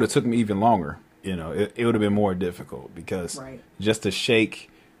 Mm-hmm. It would have took me even longer. It would have been more difficult because just to shake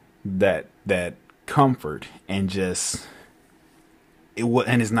that comfort and just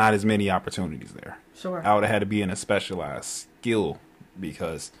and it's not as many opportunities there. Sure. I would have had to be in a specialized skill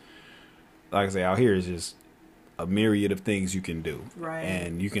because, like I say, out here is just a myriad of things you can do. Right.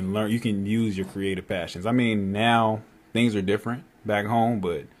 And you can learn. You can use your creative passions. I mean, now things are different back home,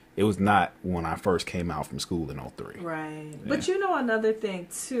 but it was not when I first came out from school in 03. Right. Yeah. But another thing,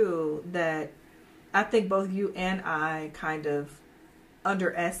 too, that I think both you and I kind of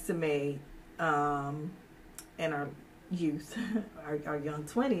underestimate in our youth, our young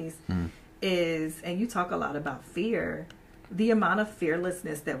 20s, is, and you talk a lot about fear, the amount of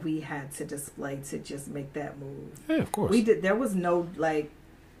fearlessness that we had to display to just make that move. Yeah, of course. There was no,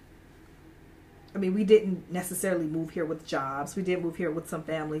 we didn't necessarily move here with jobs. We did move here with some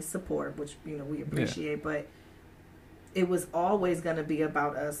family support, which, we appreciate, but it was always going to be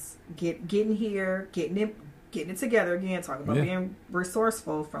about us getting here, getting it together again, talking about being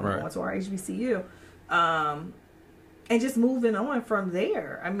resourceful from going to our HBCU, and just moving on from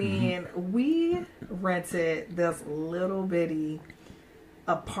there. I mean, we rented this little bitty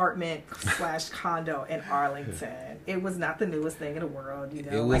apartment / condo in Arlington. It was not the newest thing in the world,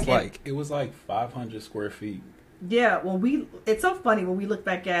 It was like 500 square feet. Yeah, it's so funny when we look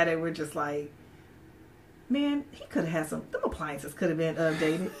back at it, we're just like, man, he could have had them appliances could have been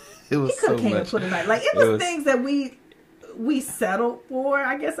updated. It was he could have came and put a night. Like, it was things that we settled for,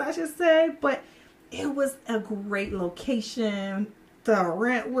 I guess I should say, but it was a great location. The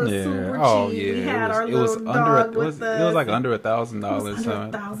rent was super cheap. We had our little dog with us. It was like under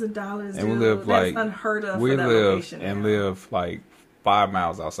 $1,000. $1,000, and we lived that's unheard of. We live like 5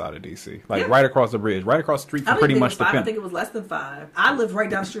 miles outside of DC, like right across the bridge, right across the street from pretty much the Penn. I think it was less than 5. I lived right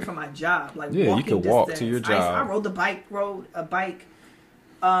down the street from my job. Like, you could walk to your job. I rode a bike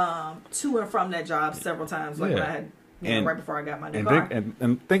to and from that job several times. Like when I had, right before I got my new car.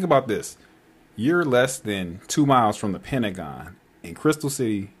 And think about this: you're less than 2 miles from the Pentagon in Crystal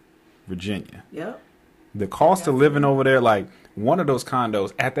City, Virginia. Yep. The cost of living over there, like one of those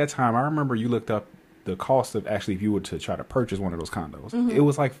condos at that time, I remember you looked up the cost of actually if you were to try to purchase one of those condos. It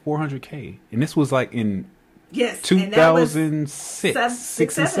was like $400K, and this was like in 2006,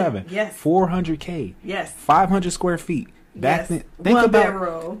 6 and 7. Yes, $400K. Yes, 500 square feet. Back then,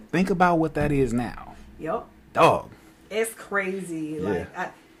 think about what that is now. Yep, dog. It's crazy. Like,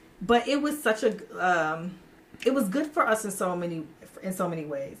 but it was such a. It was good for us in so many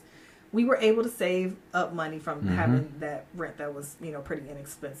ways. We were able to save up money from having that rent that was, pretty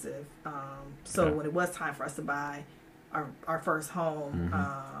inexpensive. So when it was time for us to buy our first home,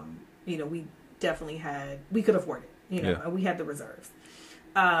 we definitely we could afford it, and we had the reserves.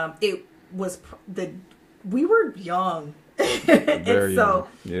 It was we were young. And so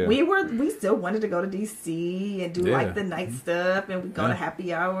we still wanted to go to DC and do like the night stuff, and we'd go to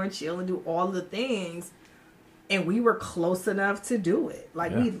happy hour and chill and do all the things. And we were close enough to do it.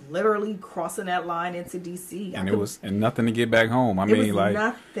 Like, we literally crossing that line into DC. And nothing to get back home. I mean, like,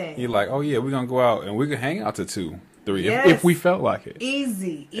 nothing. You're like, oh yeah, we're gonna go out and we can hang out to 2, 3 if we felt like it.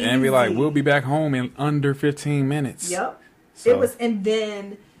 Easy. And be like, we'll be back home in under 15 minutes. Yep. So. It was, and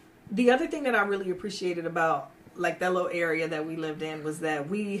then the other thing that I really appreciated about like that little area that we lived in was that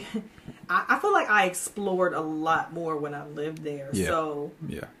I feel like I explored a lot more when I lived there. Yeah. So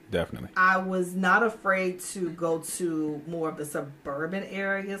yeah, definitely. I was not afraid to go to more of the suburban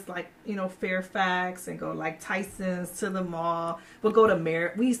areas like, Fairfax, and go like Tyson's to the mall. We'll go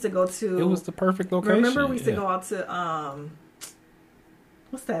to we used to go to. It was the perfect location. Remember we used to go out to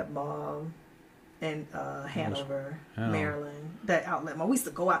what's that mall in Hanover, Maryland? That outlet mall. We used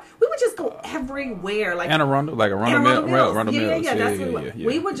to go out. We would just go everywhere, like Arundel Mills. Yeah, that's what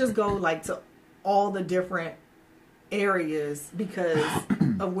we would just go like to all the different areas because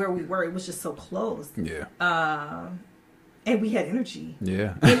of where we were. It was just so close. Yeah. And we had energy.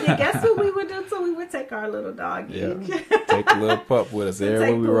 Yeah. And then guess what we would do? So we would take our little doggy. Yeah. Take a little pup with us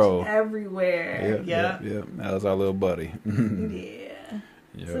everywhere we roll. Everywhere. Yeah. That was our little buddy. Yeah.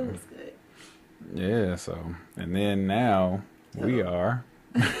 Yeah. So it was good. Yeah, so, and then now we are.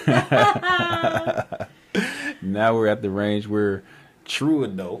 Now we're at the range where true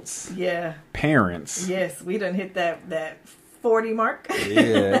adults, Yeah. parents. Yes, we done hit that 40 mark.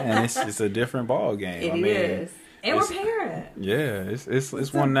 Yeah, and it's a different ball game. It I mean, is. And we're it's- parents. Yeah,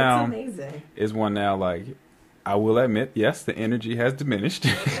 it's one now. It's amazing. It's one now. Like, I will admit, yes, the energy has diminished.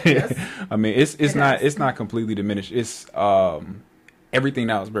 Yes. I mean, it's It not has. it's not completely diminished. It's everything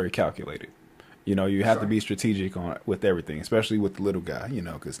now is very calculated. You know, you have to Sure. be strategic with everything, especially with the little guy. You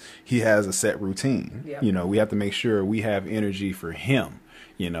know, because he has a set routine. Yep. You know, we have to make sure we have energy for him.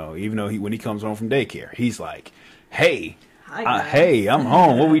 You know, even though when he comes home from daycare, he's like, "Hey, Hi, guys. hey, I'm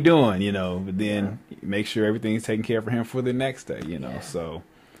home. What we doing?" You know, but then make sure everything's taken care of for him for the next day. You know, Yeah. so.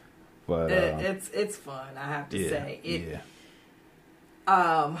 But It's fun, I have to yeah, say. yeah.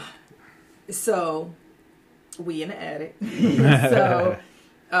 So we in the attic. So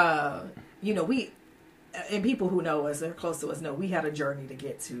you know, we and people who know us or close to us know we had a journey to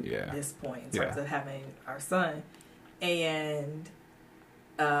get to Yeah. this point in terms Yeah. of having our son. And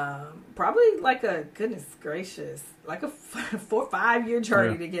probably like a goodness gracious, like a 4-5 year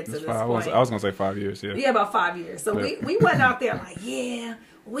journey to get to It's this five- point. I was gonna say 5 years. Yeah. Yeah, about 5 years. So Yeah. we went out there like, yeah,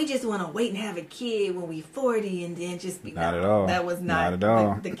 we just want to wait and have a kid when we 40 and then just be Not no, at all. That was not, Not at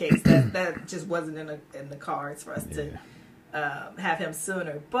all. The case. That just wasn't in the cards for us Yeah. to have him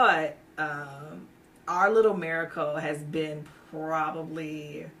sooner. But our little miracle has been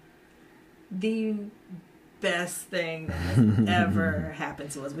probably the best thing that has ever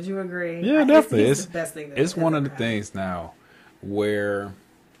happened to us. Would you agree? Yeah, definitely. It's the best thing. It's one of the ever things now where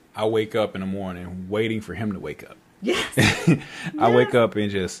I wake up in the morning waiting for him to wake up. Yes. I wake up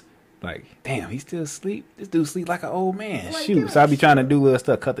and just like, damn, he still asleep. This dude sleep like an old man. Oh my Shoot. So I be trying to do little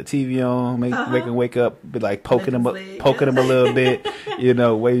stuff, cut the TV on, make him wake up, be like poking him a little bit, you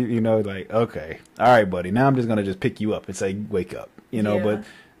know, like, okay, all right, buddy. Now I'm just gonna just pick you up and say, wake up, you know. Yeah.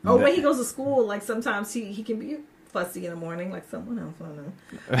 But when he goes to school, like sometimes he can be fussy in the morning, like someone else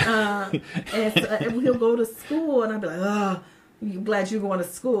I know. And he'll go to school, and I'll be like, oh, you glad you're going to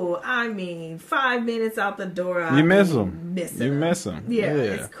school. I mean, 5 minutes out the door, You miss him. You miss him. Yeah,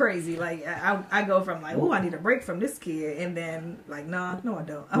 it's crazy. Like I go from like, oh, I need a break from this kid, and then like, no, I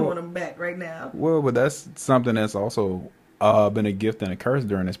don't. I want him back right now. Well, but that's something that's also been a gift and a curse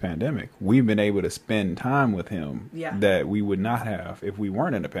during this pandemic. We've been able to spend time with him that we would not have if we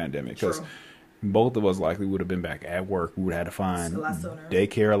weren't in a pandemic. Because both of us likely would have been back at work. We would have had to find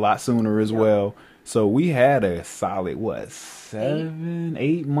daycare a lot sooner as well. So we had a solid,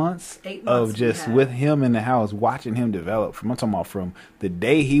 8 months of just with him in the house, watching him develop. I'm talking about from the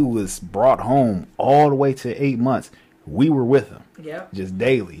day he was brought home all the way to 8 months. We were with him, just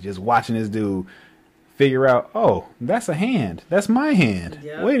daily, just watching this dude figure out, oh, that's a hand. That's my hand.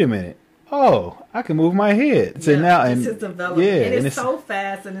 Wait a minute. Oh, I can move my head. So now, and it's development. And it's so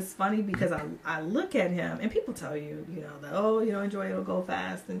fast, and it's funny because I look at him, and people tell you, you know, that, oh, you know, enjoy it'll go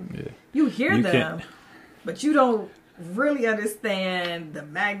fast, and you hear them, but you don't really understand the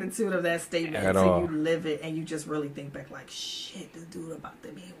magnitude of that statement until you live it, and you just really think back, like, shit, this dude about to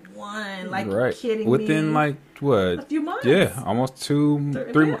be one. Like, you kidding me? Within like what? A few months. Yeah, almost 3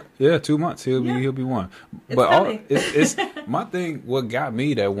 months. Yeah, 2 months. He'll be one. But it's my thing. What got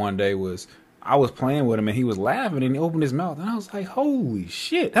me that one day was I was playing with him and he was laughing and he opened his mouth and I was like, "Holy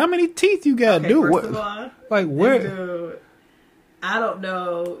shit! How many teeth you got, dude? First of all, like where?" Dude, I don't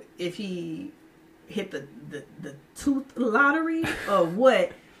know if he hit the tooth lottery or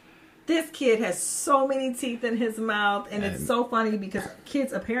what. This kid has so many teeth in his mouth, and it's so funny because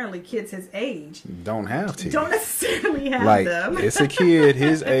kids his age don't have teeth. Don't necessarily have them. It's a kid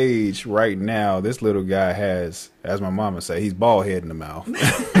his age right now. This little guy has, as my mama say, he's bald head in the mouth.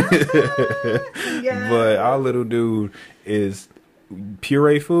 But our little dude is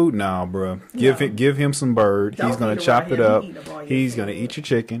puree food. Nah, bro. Give him some bird. He's gonna chop it up. He's gonna eat your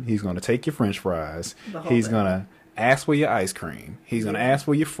chicken. He's gonna take your French fries. He's gonna ask for your ice cream. He's gonna ask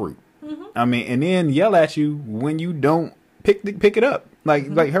for your fruit. I mean, and then yell at you when you don't pick it up. Like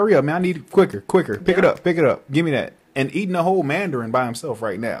hurry up, man! I need it quicker. Pick it up. Give me that. And eating a whole mandarin by himself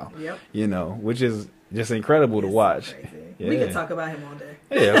right now. Yep. You know, which is just incredible to watch. Yeah. We could talk about him all day.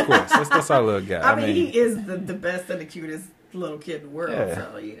 Yeah, of course. That's our little guy. I mean, he is the best and the cutest little kid in the world. Yeah.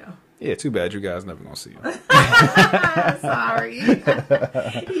 So you know. Yeah, too bad you guys never gonna see him. Sorry.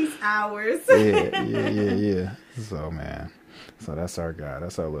 He's ours. Yeah. So, man. So that's our guy.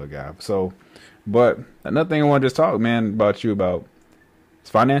 That's our little guy. So, but another thing I want to just talk, man, about you about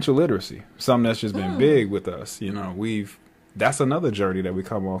is financial literacy. Something that's just been big with us. You know, that's another journey that we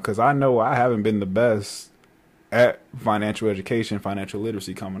come on. Because I know I haven't been the best at financial education, financial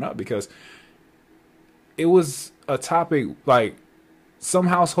literacy coming up. Because it was a topic like some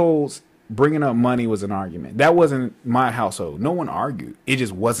households bringing up money was an argument. That wasn't my household. No one argued. It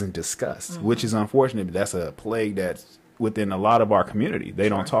just wasn't discussed, which is unfortunate. That's a plague that's within a lot of our community. They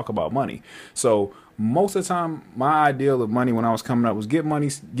don't talk about money. So most of the time, my ideal of money when I was coming up was get money,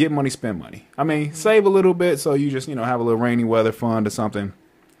 spend money. I mean, save a little bit so you just, have a little rainy weather fund or something.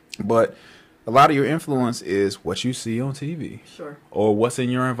 But a lot of your influence is what you see on TV. Sure. Or what's in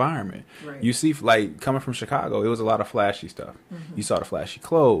your environment. Right. You see, like, coming from Chicago, it was a lot of flashy stuff. You saw the flashy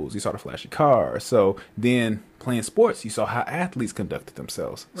clothes. You saw the flashy cars. So then playing sports, you saw how athletes conducted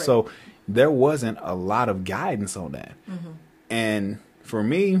themselves. Right. So there wasn't a lot of guidance on that. And for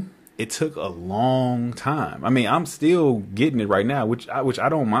me, it took a long time. I mean, I'm still getting it right now, which I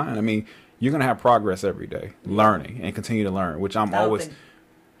don't mind. I mean, you're going to have progress every day, learning and continue to learn, which I'm always...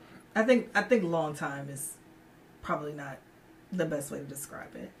 I think long time is probably not the best way to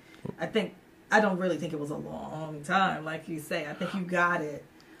describe it. I don't really think it was a long time, like you say. I think you got it.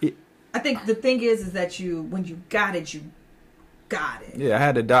 I think the thing is that when you got it, you got it.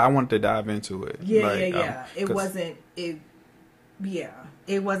 Yeah, I wanted to dive into it. Yeah.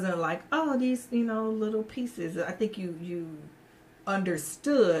 It wasn't like, oh, these, little pieces. I think you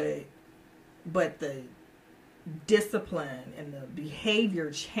understood, but the discipline and the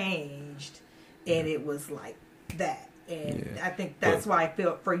behavior changed, and it was like that. And I think that's why I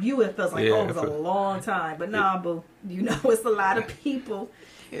feel for you it feels like it was a long time. But boo, it's a lot of people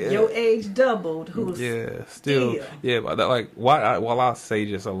your age doubled who's still but like why? Well, I'll say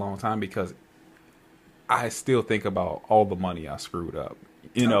just a long time because I still think about all the money I screwed up.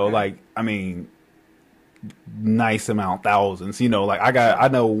 Like, I mean, nice amount, thousands. Like I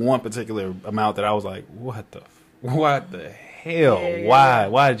know one particular amount that I was like, what the hell?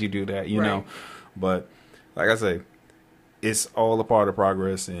 Why did you do that? You know, but like I say, it's all a part of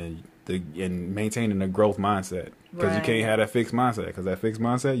progress and maintaining a growth mindset, because you can't have that fixed mindset, because that fixed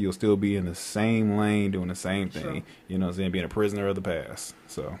mindset, you'll still be in the same lane doing the same thing. You know what I'm saying? Being a prisoner of the past.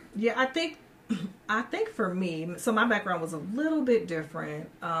 So yeah, I think for me, so my background was a little bit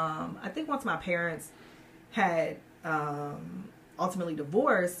different. I think once my parents had ultimately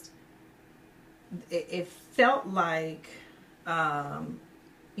divorced, it felt like,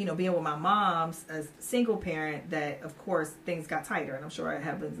 being with my mom's as a single parent, that of course things got tighter, and I'm sure it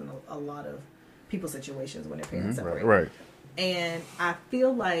happens in a lot of people's situations when their parents separate. Right. And I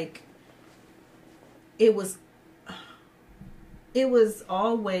feel like it was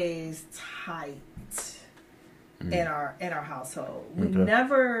always tight in our household. We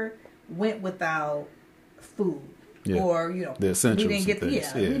never went without food. Or the essentials. We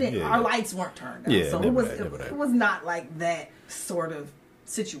didn't get our lights weren't turned on. So it was not like that sort of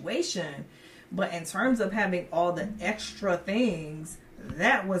situation. But in terms of having all the extra things,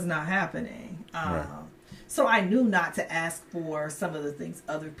 that was not happening. So I knew not to ask for some of the things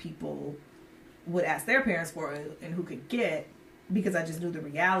other people would ask their parents for and who could get, because I just knew the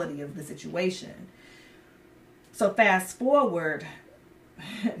reality of the situation. So fast forward,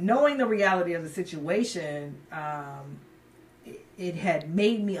 knowing the reality of the situation, it had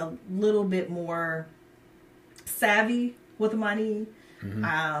made me a little bit more savvy with money.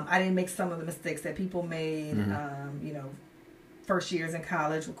 I didn't make some of the mistakes that people made, first years in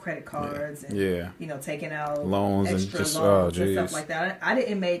college with credit cards and, taking out loans extra and loans and stuff like that. I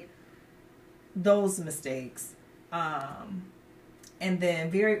didn't make those mistakes. And then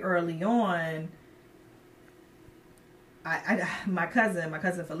very early on, my cousin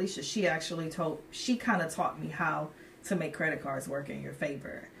Felicia, she kind of taught me how to make credit cards work in your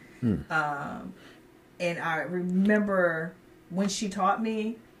favor. And I remember when she taught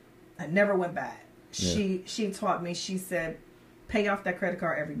me, I never went back. She taught me, she said, pay off that credit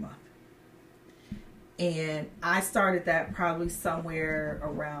card every month. And I started that probably somewhere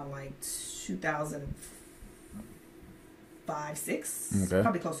around like 2005, 6,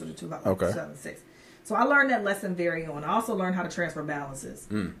 probably closer to 2006. So I learned that lesson very on. I also learned how to transfer balances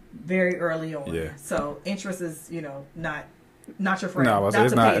very early on. Yeah. So interest is, not your friend. No,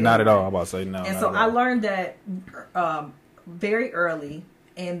 it's not at all. I'm about to say no. And so I learned that very early,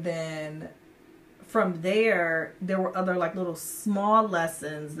 and then from there were other like little small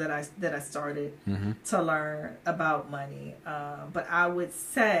lessons that I started to learn about money. But I would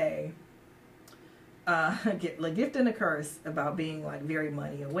say, the gift and the curse about being like very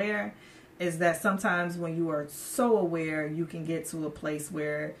money aware is that sometimes when you are so aware, you can get to a place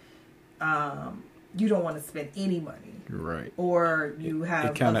where you don't want to spend any money. Right. Or you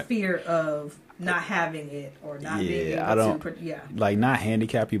have a fear of not having it or not being able to. Like, not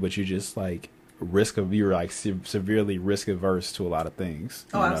handicap you, but you're just like, you're like severely risk averse to a lot of things.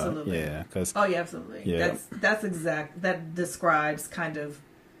 Oh, absolutely. Yeah, because oh yeah, absolutely. Yeah. That describes kind of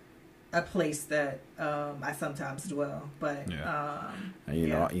a place that I sometimes dwell. But you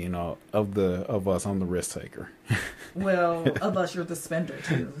know, of us, I'm the risk taker. Well, of us, you're the spender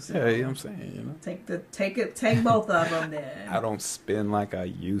too. So Yeah, you know what I'm saying, you know. Take both of them then. I don't spend like I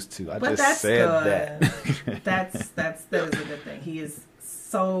used to. But just that's said good. that. that is a good thing. He is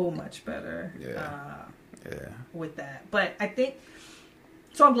so much better with that. But I think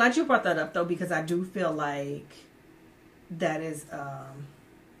so. I'm glad you brought that up though, because I do feel like that is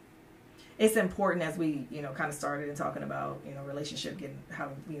it's important as we kind of started in talking about relationship, getting how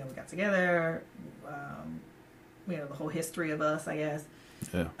we got together, the whole history of us, I guess.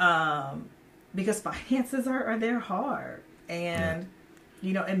 Yeah. Because finances are they're hard, and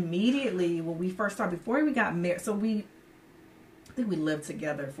immediately when we first started, before we got married, so I think we lived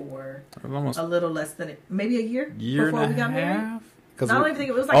together for almost a little less than maybe a year before we got married. I don't even think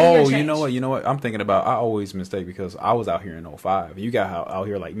it was like a year change. You know what? I'm thinking about. I always mistake because I was out here in 05. You got out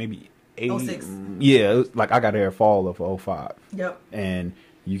here like maybe 06. Yeah, it was like I got here fall of 05. Yep. And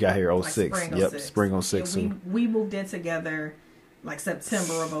you got here 06. Like spring 06. Yep, spring 06. Yeah, we moved in together like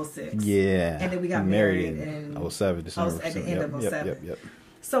September of 06. Yeah. And then we got married in 07, December. At the end of 07. Yep.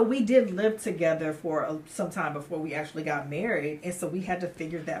 So we did live together for some time before we actually got married, and so we had to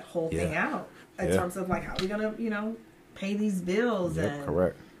figure that whole thing out in terms of like how we gonna, pay these bills and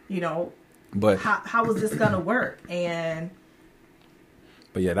correct. But how was this gonna work? But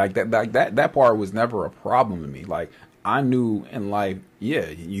yeah, like that part was never a problem to me. Like I knew in life,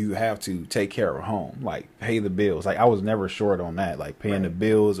 you have to take care of home, like pay the bills. Like I was never short on that, like paying the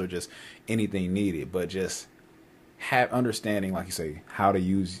bills or just anything needed, but just have understanding, like you say, how to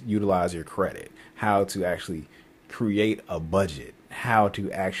utilize your credit, how to actually create a budget, how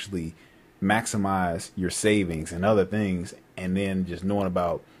to actually maximize your savings and other things, and then just knowing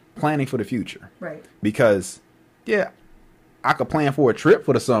about planning for the future. Right. Because, I could plan for a trip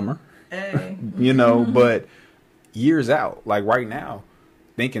for the summer, hey. But years out, like right now,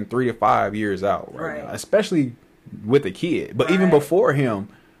 thinking 3 to 5 years out right now, especially with a kid. But even before him,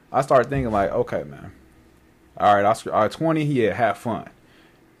 I started thinking like, okay, man. All right, 20, have fun.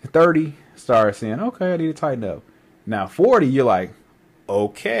 30, start saying, okay, I need to tighten up. Now 40, you're like,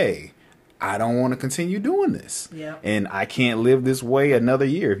 okay, I don't want to continue doing this. Yeah. And I can't live this way another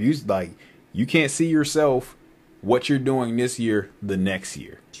year. If you can't see yourself what you're doing this year, the next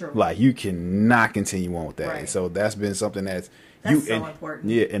year. True. Like you cannot continue on with that. Right. So that's been something that's so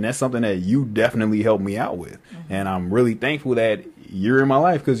important. Yeah, and that's something that you definitely helped me out with. Mm-hmm. And I'm really thankful that you're in my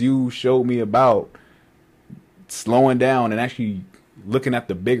life because you showed me about slowing down and actually looking at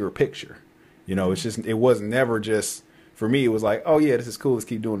the bigger picture. It was never just, for me, it was like, oh yeah, this is cool, let's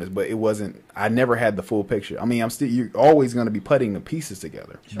keep doing this. But it wasn't, I never had the full picture. I mean, you're always going to be putting the pieces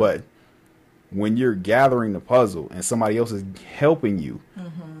together. Sure. But when you're gathering the puzzle and somebody else is helping you,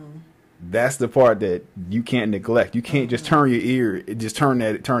 that's the part that you can't neglect. You can't just turn your ear, turn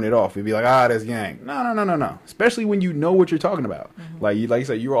it off and be like, that's gang. No. Especially when you know what you're talking about. Like you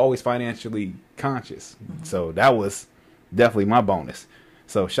said, you're always financially conscious. So that was definitely my bonus.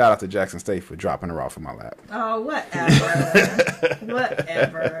 So shout out to Jackson State for dropping her off in my lap. Oh, whatever.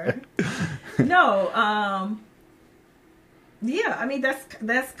 No, yeah, I mean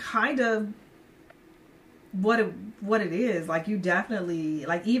that's kind of what it is. Like you definitely,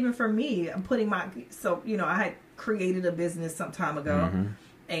 like even for me, I'm putting I had created a business some time ago,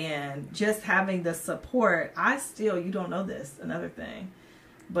 and just having the support. You don't know this, another thing,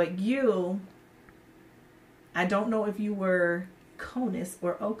 but I don't know if you were CONUS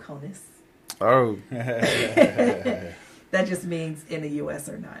or OCONUS. Oh. That just means in the U.S.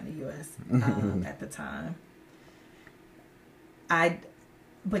 or not in the U.S. At the time.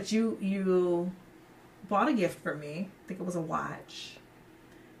 But you bought a gift for me. I think it was a watch.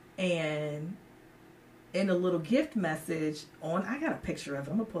 And in a little gift message I got a picture of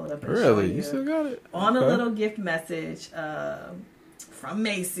it. I'm going to pull it up and show you. Really? You still got it? On a little gift message from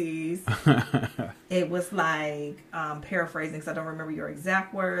Macy's. It was like, paraphrasing because I don't remember your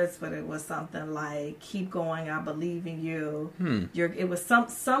exact words, but it was something like, keep going, I believe in you. It was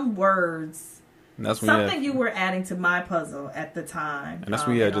some words. That's something you were adding to my puzzle at the time. And that's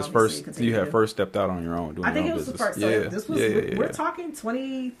when you had first stepped out on your own. Doing I think your it was business. the first. So this was, we're talking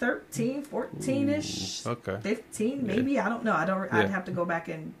 2013, 14-ish, 15 maybe. I don't know. I'd have to go back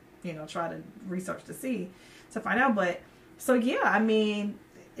and, try to research to find out. But so, yeah, I mean,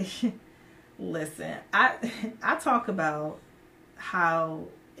 listen, I talk about how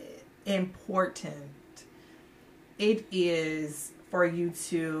important it is for you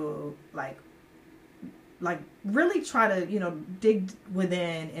to, like, like really try to, you know, dig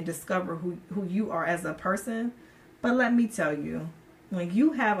within and discover who you are as a person. But let me tell you, when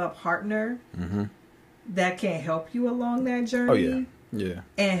you have a partner that can help you along that journey,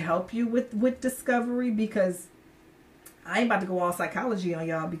 and help you with discovery, because I ain't about to go all psychology on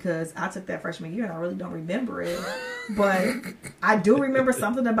y'all because I took that freshman year and I really don't remember it. But I do remember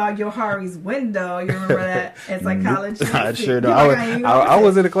something about Yohari's window. You remember that in psychology? I sure don't. I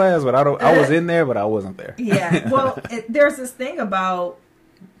was in the class, but I was in there, but I wasn't there. Yeah. Well, there's this thing about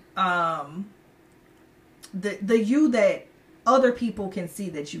the you that other people can see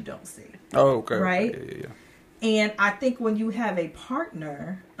that you don't see. Oh, okay. Right? Yeah. And I think when you have a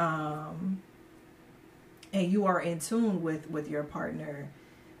partner, and you are in tune with your partner,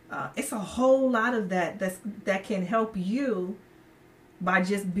 it's a whole lot of that can help you by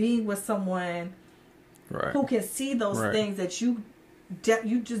just being with someone who can see those things that you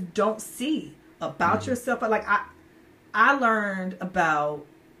just don't see about yourself. But like I learned about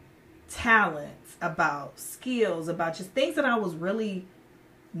talents, about skills, about just things that I was really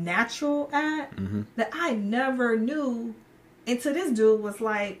natural at that I never knew. And to this dude was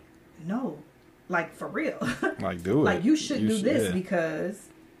like, no. Like, for real. Like, do it. Like, you should do this because...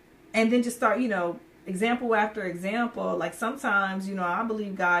 And then just start, you know, example after example. Like, sometimes, you know, I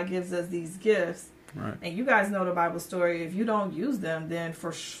believe God gives us these gifts. Right. And you guys know the Bible story. If you don't use them, then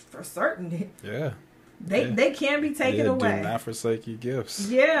for certain... Yeah. They can be taken away. Do not forsake your gifts.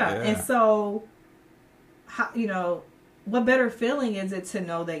 Yeah. And so, how, you know, what better feeling is it to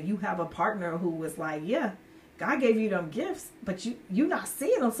know that you have a partner who was like, yeah, God gave you them gifts, but you not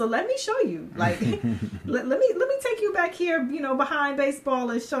seeing them. So let me show you. Like, let me take you back here, you know, behind baseball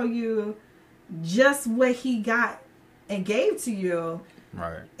and show you just what He got and gave to you.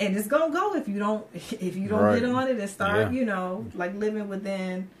 Right. And it's gonna go if you don't get on it and start, you know, like living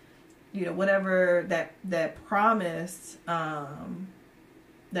within, you know, whatever that promise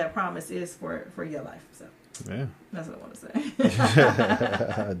is for your life. So. Yeah, that's what I want to say.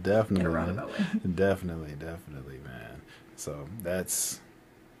 Definitely, man. So that's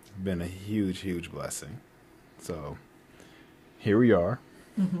been a huge blessing. So here we are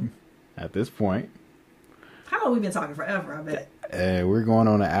at this point. How long we been talking? Forever, I bet. We're going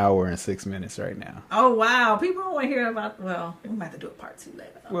on 1 hour and 6 minutes right now. Oh wow! People don't want to hear about. Well, we might have to do a part 2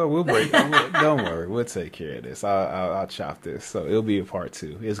 later. Well, we'll break. Don't worry, we'll take care of this. I'll chop this, so it'll be a part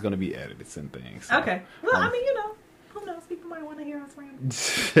 2. It's going to be edited and things. So. Okay. Well, I mean, you know, who knows? People might want to hear us ramble.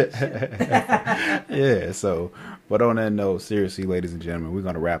 Yeah. So, but on that note, seriously, ladies and gentlemen, we're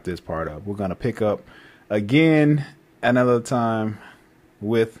going to wrap this part up. We're going to pick up again another time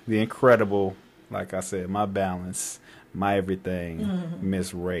with the incredible, like I said, my balance, my everything,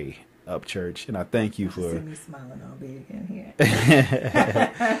 Miss Ray Upchurch, and I thank you for. See me smiling all big in here.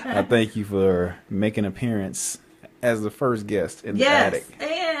 I thank you for making an appearance as the first guest in the attic.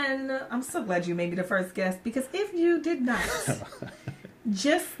 And I'm so glad you made me the first guest, because if you did not,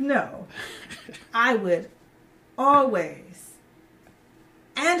 just know I would always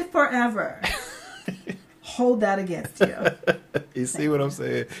and forever hold that against you. You see what I'm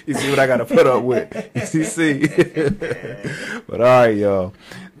saying? You see what I got to put up with? You see? But all right, y'all.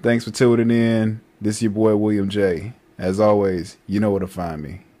 Thanks for tuning in. This is your boy, William J. As always, you know where to find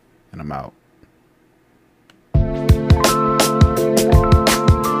me. And I'm out.